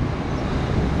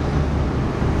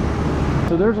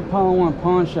 So there's a Palawan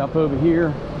pawn shop over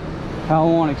here,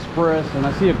 Palawan Express, and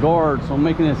I see a guard, so I'm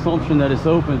making the assumption that it's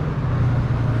open.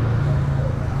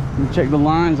 Let me check the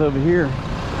lines over here.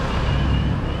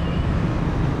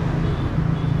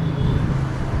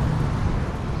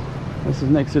 This is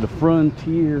next to the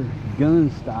Frontier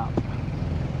Gun Stop.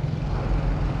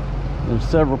 There's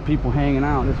several people hanging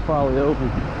out. It's probably open.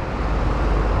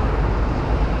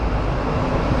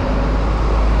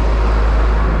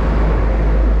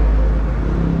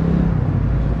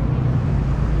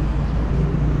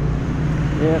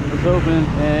 Yep, it's open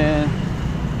and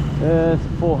it's a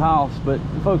full house. But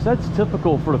folks, that's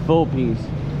typical for the Philippines.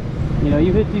 You know,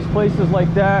 you hit these places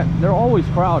like that, they're always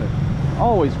crowded.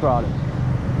 Always crowded.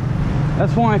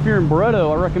 That's why if you're in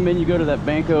Barretto, I recommend you go to that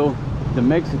Banco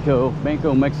Mexico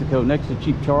next to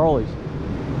Cheap Charlie's.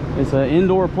 It's an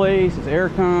indoor place, it's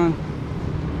aircon,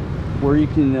 where you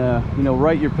can you know,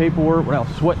 write your paperwork without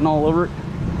sweating all over it,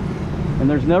 and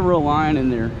there's never a line in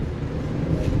there.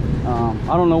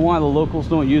 I don't know why the locals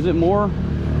don't use it more,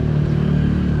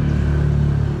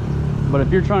 but if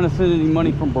you're trying to send any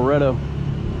money from Barretto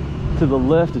to the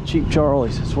left of Cheap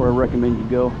Charlie's, that's where I recommend you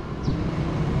go.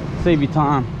 Save you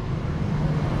time.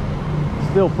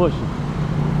 Still pushing.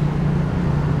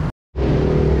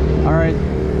 All right,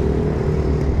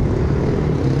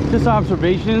 just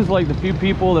observations, like the few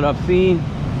people that I've seen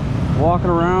walking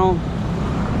around,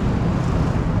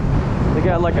 they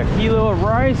got like a kilo of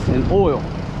rice and oil.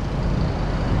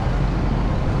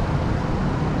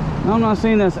 Now, I'm not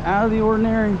saying that's out of the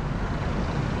ordinary,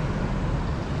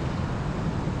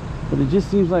 but it just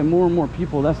seems like more and more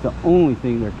people, that's the only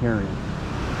thing they're carrying.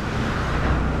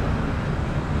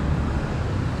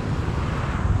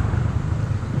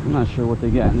 I'm not sure what they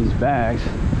got in these bags.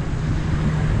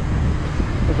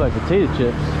 Looks like potato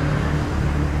chips.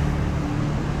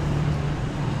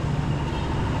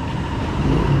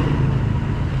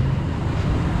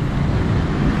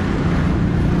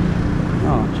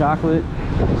 Oh, chocolate,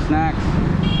 snacks.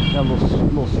 Got a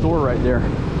little store right there.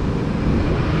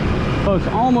 Folks,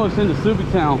 almost into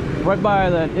Subic Town, right by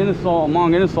that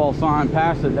Mong Innisal sign.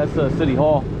 Past it, that's City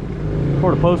Hall,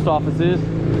 where the post office is.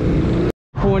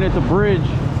 Point at the bridge.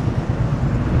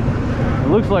 It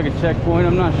looks like a checkpoint,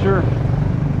 I'm not sure.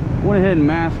 Went ahead and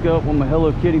mask up with my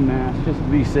Hello Kitty mask just to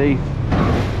be safe.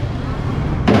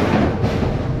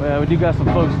 Well, we do got some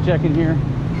folks checking here,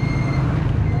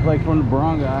 like from the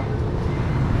barangay.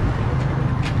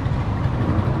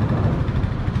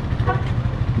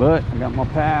 But I got my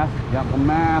pass, got my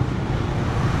mask,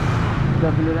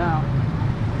 stuffing it out.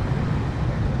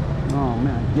 Oh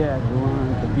man, I gagged the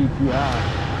line at the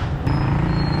BPI.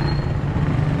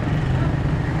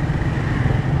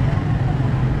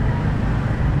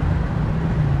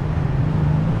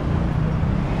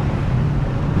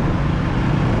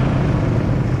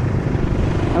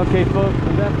 Okay folks,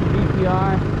 so that's the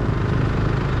BPI.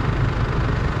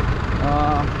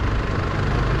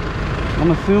 I'm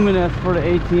assuming that's for the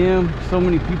ATM. So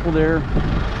many people there.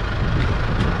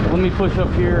 Let me push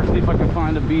up here, see if I can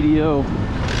find a BDO.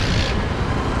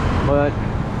 But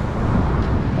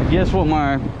I guess what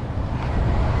my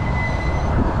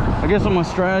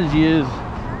strategy is,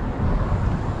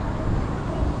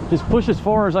 just push as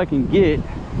far as I can get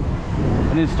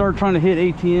and then start trying to hit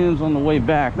ATMs on the way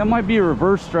back. That might be a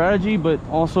reverse strategy, but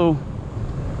also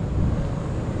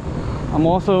I'm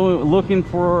also looking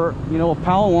for, you know, a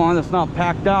Palawan that's not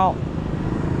packed out.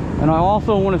 And I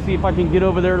also want to see if I can get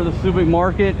over there to the Subic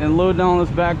market and load down this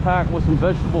backpack with some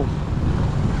vegetables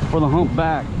for the hump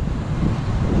back.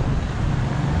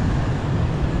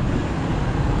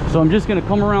 So I'm just going to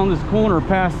come around this corner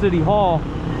past City Hall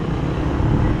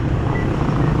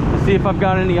and see if I've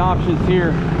got any options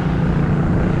here.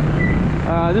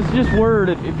 This is just word.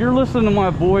 If you're listening to my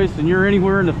voice and you're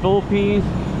anywhere in the Philippines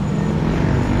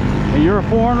and you're a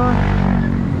foreigner,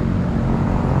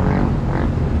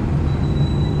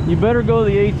 you better go to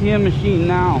the ATM machine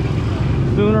now,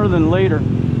 sooner than later.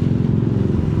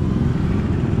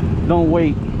 Don't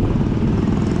wait.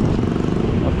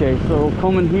 Okay, so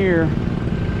coming here,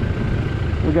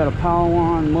 we got a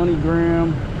Palawan,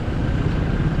 MoneyGram,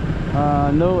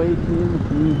 no ATM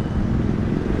machine.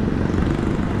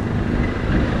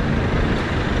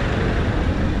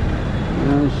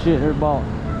 Shit, there's about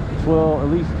 12, at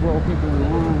least 12 people in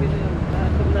line.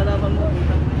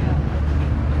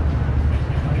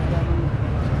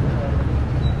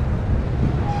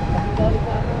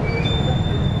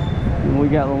 And we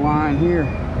got the line here.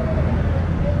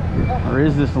 Or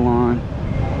is this the line?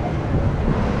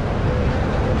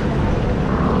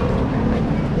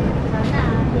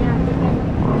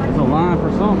 It's a line for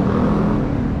something.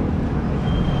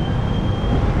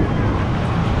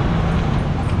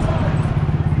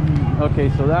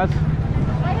 Okay, so that's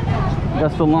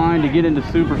the line to get into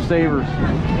Super Savers.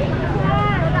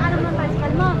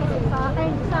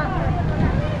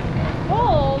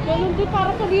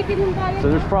 So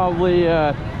there's probably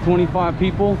 25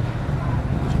 people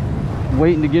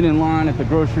waiting to get in line at the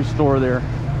grocery store there.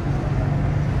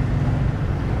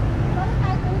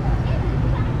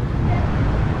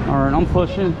 All right, I'm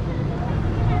pushing.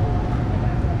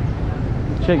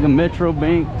 Check the Metro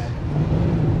banks.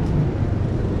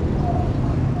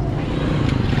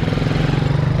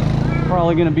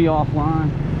 Probably going to be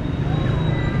offline.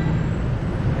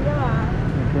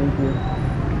 Thank you.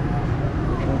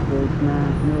 Okay,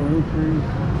 smash, no entry.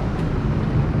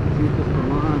 See if it's the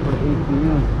line for the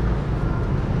ATM.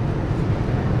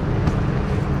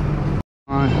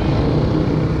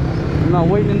 I'm not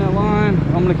waiting in that line.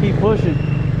 I'm going to keep pushing.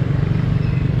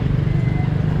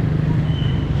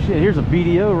 Shit, here's a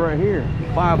BDO right here.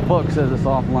 $5 says it's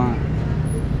offline.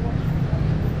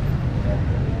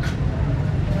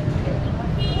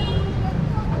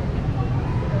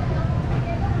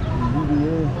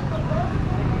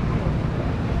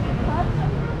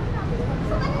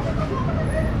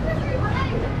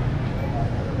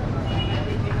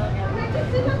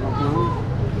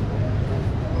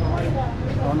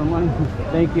 Oh, no money.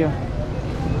 Thank you.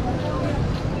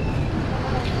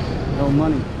 No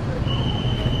money.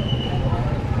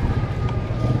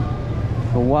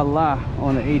 So voila,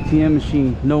 on the ATM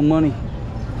machine, no money.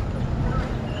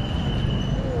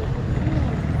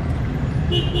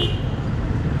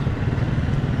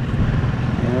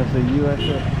 And that's a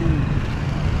USFC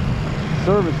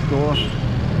service store.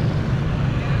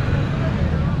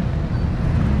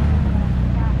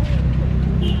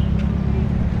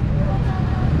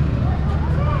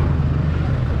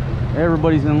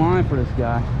 Everybody's in line for this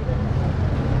guy.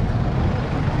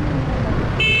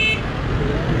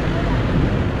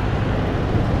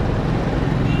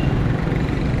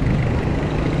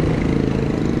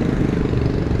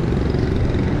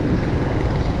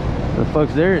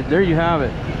 Folks, there you have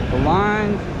it. The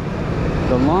lines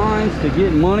to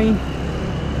get money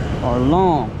are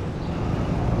long.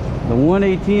 The one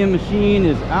ATM machine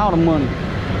is out of money.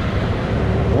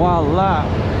 Voila.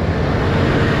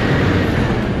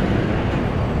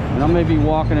 And I may be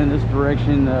walking in this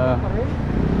direction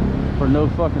for no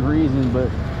fucking reason, but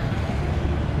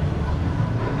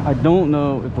I don't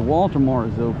know if the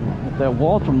Waltermart is open. If that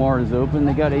Waltermart is open,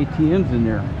 they got ATMs in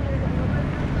there.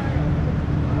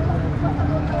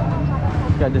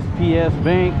 It's got this PS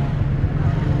Bank.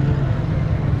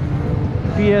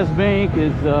 PS Bank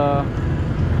is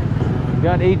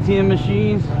got ATM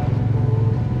machines,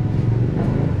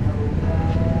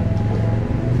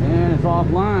 and it's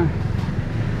offline.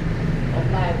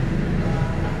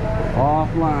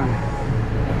 Offline.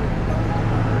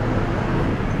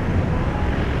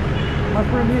 My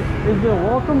friend, is the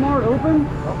Waltermart open?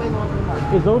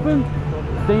 It's open?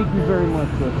 Thank you very much,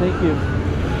 sir. Thank you.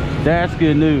 That's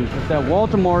good news. If that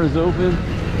Waltermart is open,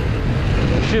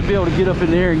 you should be able to get up in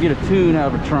there and get a tune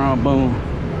out of a trombone.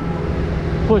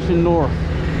 Pushing north.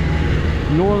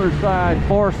 Northern side,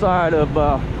 far side of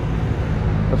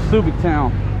Subic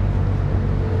Town.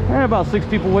 I had about 6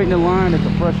 people waiting in line at the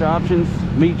Fresh Options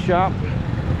meat shop.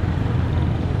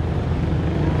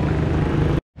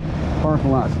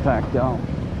 Parking lot's packed out.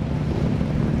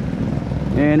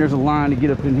 And there's a line to get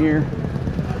up in here.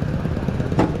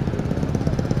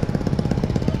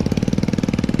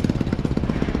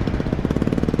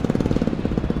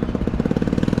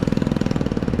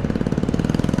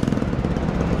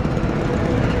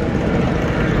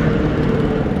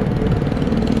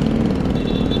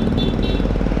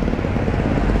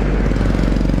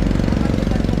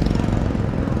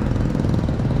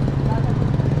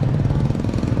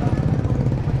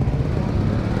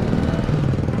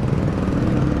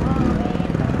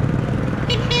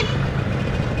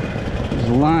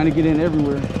 Line to get in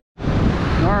everywhere.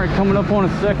 All right, coming up on a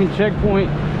second checkpoint.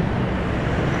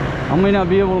 I may not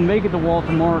be able to make it to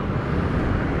Waltermart.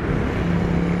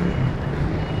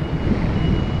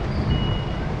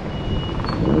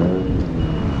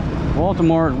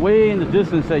 Waltermart, way in the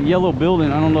distance, that yellow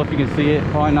building. I don't know if you can see it.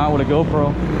 Probably not with a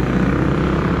GoPro.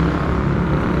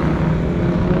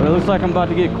 But it looks like I'm about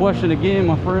to get questioned again,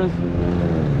 my friends.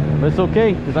 But it's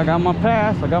okay, because I got my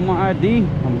pass, I got my ID,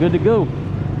 I'm good to go.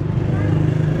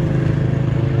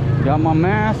 Got my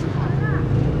mask,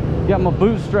 got my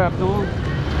boots strapped on.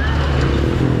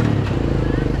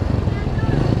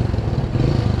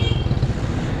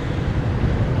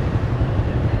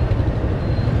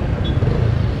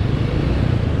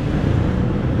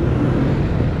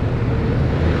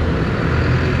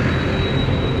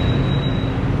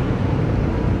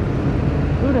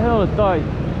 Who the hell would thought you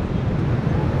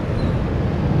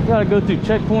gotta go through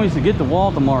checkpoints to get to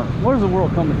Waltermart? Where's the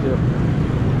world coming to?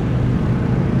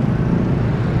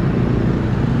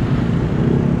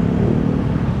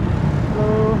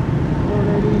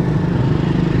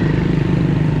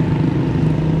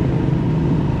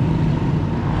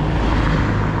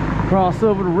 Cross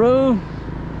over the road.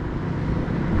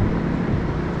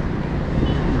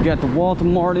 You got the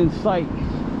Waltermart in sight.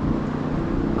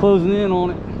 Closing in on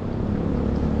it.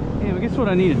 Hey, I guess what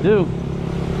I need to do.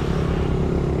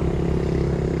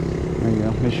 There you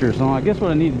go. Make sure it's on. I guess what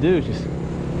I need to do is just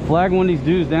flag one of these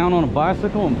dudes down on a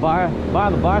bicycle and buy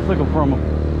the bicycle from him.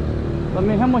 I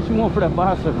mean, how much you want for that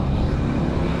bicycle?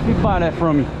 He buy that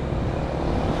from me.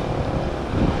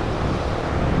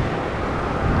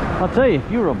 I'll tell you,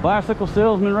 if you were a bicycle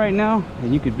salesman right now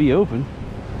and you could be open,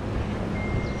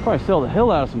 probably sell the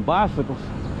hell out of some bicycles.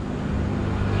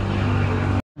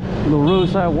 A little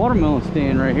roadside watermelon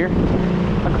stand right here.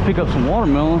 I could pick up some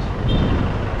watermelons.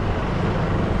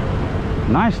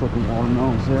 Nice looking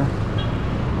watermelons there.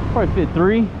 Probably fit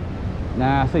 3.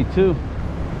 Nah, I say 2.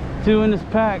 2 in this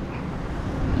pack.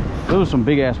 Those are some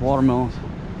big ass watermelons.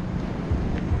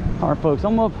 All right, folks,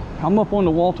 I'm up on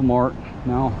the Waltermart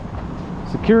now.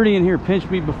 Security in here pinched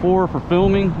me before for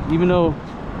filming, even though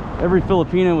every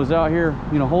Filipino was out here,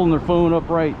 you know, holding their phone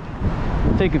upright,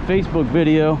 taking Facebook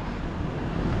video.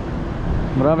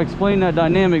 But I've explained that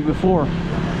dynamic before.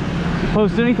 You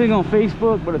post anything on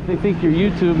Facebook, but if they think you're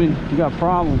YouTubing, you got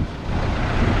problems.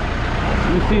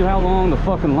 You see how long the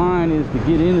fucking line is to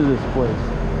get into this place.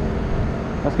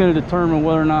 That's going to determine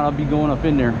whether or not I'll be going up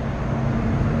in there.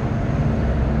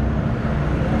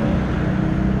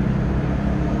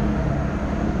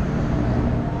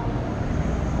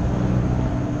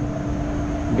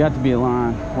 Got to be a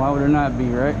line. Why would there not be,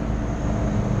 right?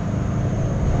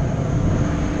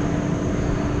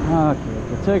 Okay,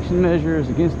 protection measures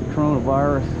against the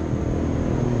coronavirus.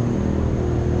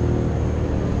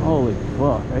 Holy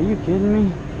fuck, are you kidding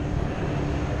me?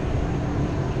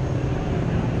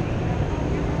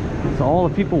 to all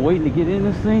the people waiting to get in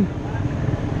this thing.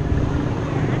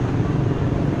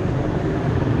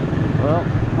 Well,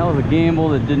 that was a gamble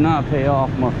that did not pay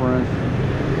off, my friends.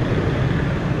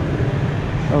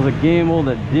 That was a gamble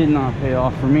that did not pay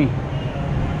off for me.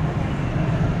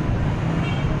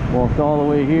 Walked all the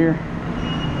way here.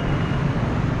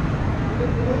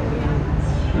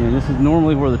 And this is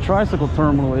normally where the tricycle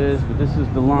terminal is, but this is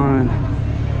the line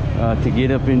to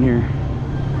get up in here.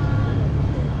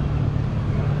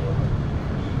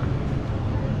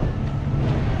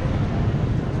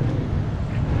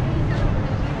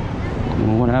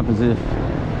 Well, what happens if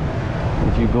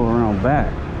you go around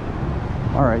back?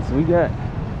 All right, so we got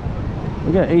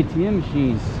ATM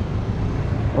machines.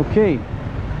 Okay,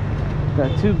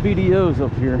 got 2 BDOs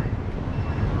up here.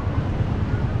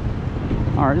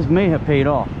 All right, this may have paid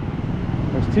off.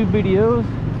 There's 2 BDOs.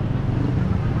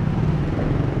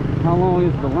 How long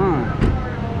is the line?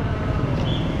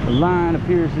 The line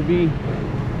appears to be,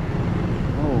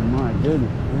 oh my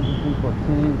goodness, there's a thing for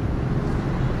 10,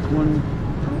 20,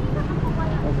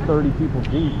 that's 30 people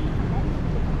deep.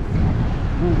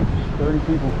 30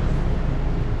 people.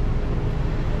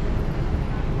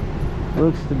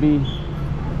 Looks to be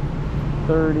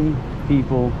 30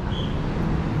 people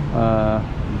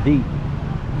deep.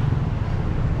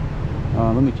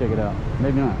 Let me check it out.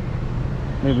 Maybe not.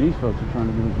 Maybe these folks are trying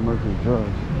to get into commercial drugs.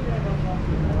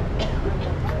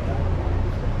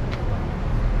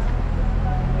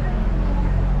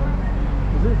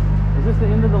 Is this the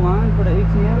end of the line for the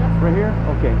ATM? Right here?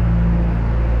 Okay.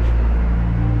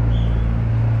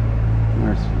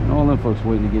 There's all them folks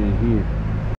waiting to get in here.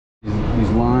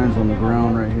 These lines on the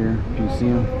ground right here, if you see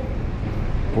them,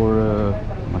 for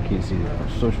I can't see it, for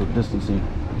social distancing.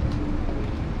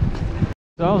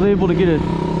 So I was able to get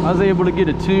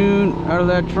a tune out of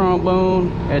that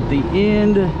trombone at the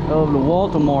end of the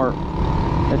Waltermart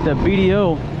at that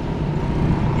BDO.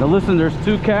 Now listen, there's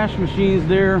 2 cash machines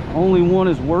there. Only one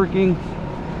is working.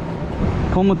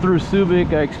 Coming through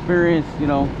Subic, I experienced, you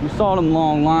know, we saw them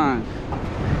long lines.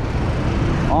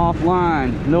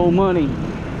 Offline, no money.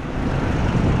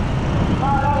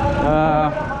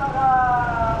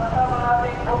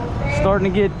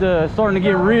 Starting to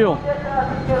get real.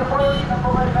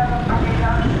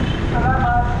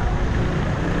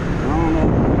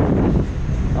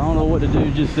 I don't know what the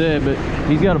dude just said, but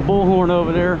he's got a bullhorn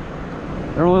over there.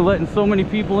 They're only letting so many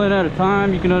people in at a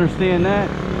time. You can understand that.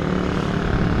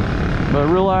 But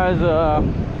realize the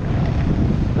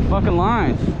fucking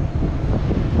lines.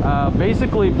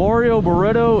 Basically, Barrio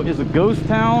Barretto is a ghost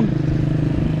town,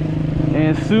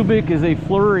 and Subic is a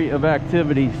flurry of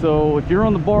activity. So if you're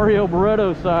on the Barrio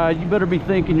Barretto side, you better be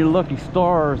thanking your lucky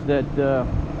stars that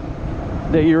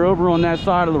that you're over on that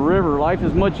side of the river. Life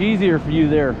is much easier for you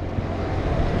there.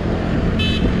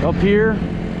 Up here,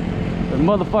 the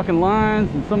motherfucking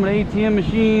lines and some of the ATM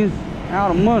machines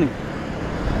out of money.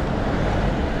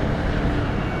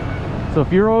 So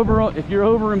if you're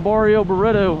over in Barrio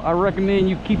Barretto, I recommend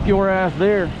you keep your ass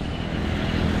there.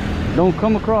 Don't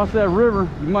come across that river,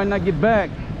 you might not get back.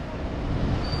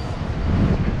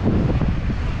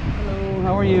 Hello,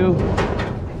 how are you?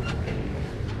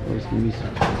 There's gonna be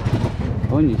some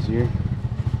onions here.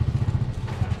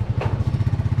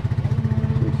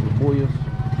 There's some boyos.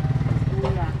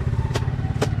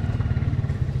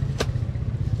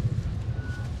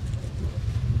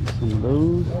 Some of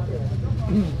those.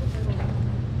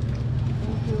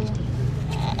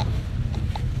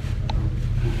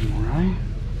 Alright.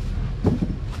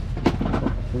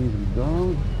 Things of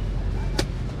garlic.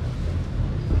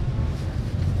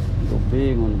 Go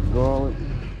big on the garlic.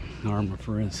 Alright, my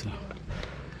friends. So,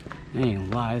 I ain't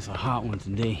gonna lie, it's a hot one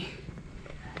today.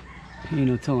 Ain't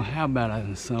no telling how bad I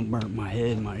done sunburnt my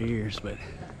head and my ears, but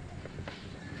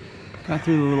got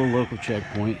through the little local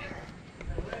checkpoint.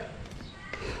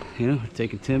 You know,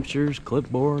 taking temperatures,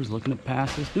 clipboards, looking at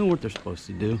passes, doing what they're supposed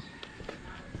to do.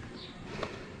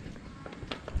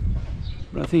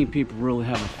 But I think people really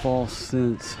have a false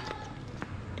sense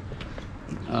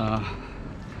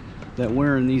that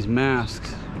wearing these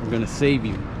masks are going to save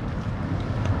you.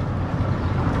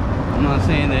 I'm not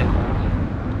saying that,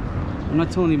 I'm not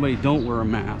telling anybody don't wear a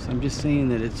mask. I'm just saying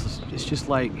that it's just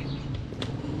like,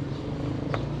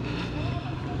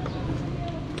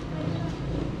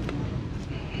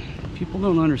 people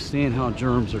don't understand how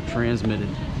germs are transmitted,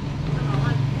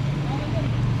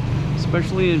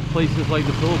 especially in places like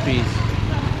the Philippines.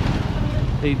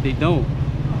 They don't.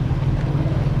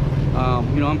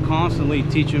 You know, I'm constantly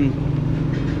teaching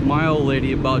my old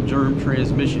lady about germ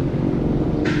transmission.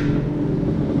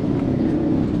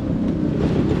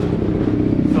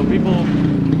 So people,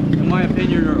 in my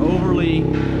opinion, are overly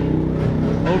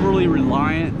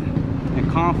reliant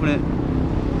and confident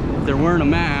if they're wearing a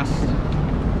mask,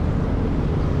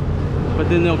 but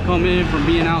then they'll come in from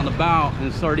being out and about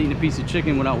and start eating a piece of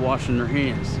chicken without washing their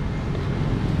hands.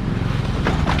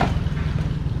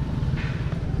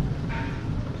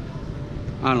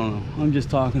 I don't know, I'm just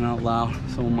talking out loud,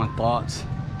 some of my thoughts.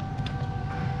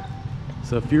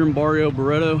 So if you're in Barrio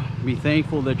Barretto, be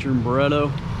thankful that you're in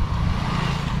Barretto.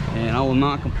 And I will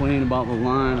not complain about the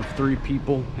line of 3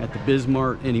 people at the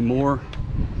Bismarck anymore.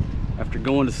 After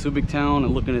going to Subic Town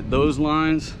and looking at those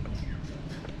lines.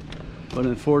 But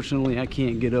unfortunately, I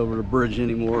can't get over the bridge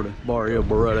anymore to Barrio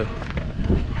Barretto.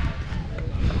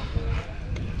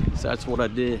 So that's what I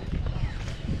did.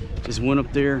 Just went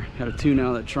up there, had a tuna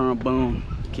out of that trombone,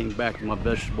 came back to my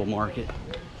vegetable market.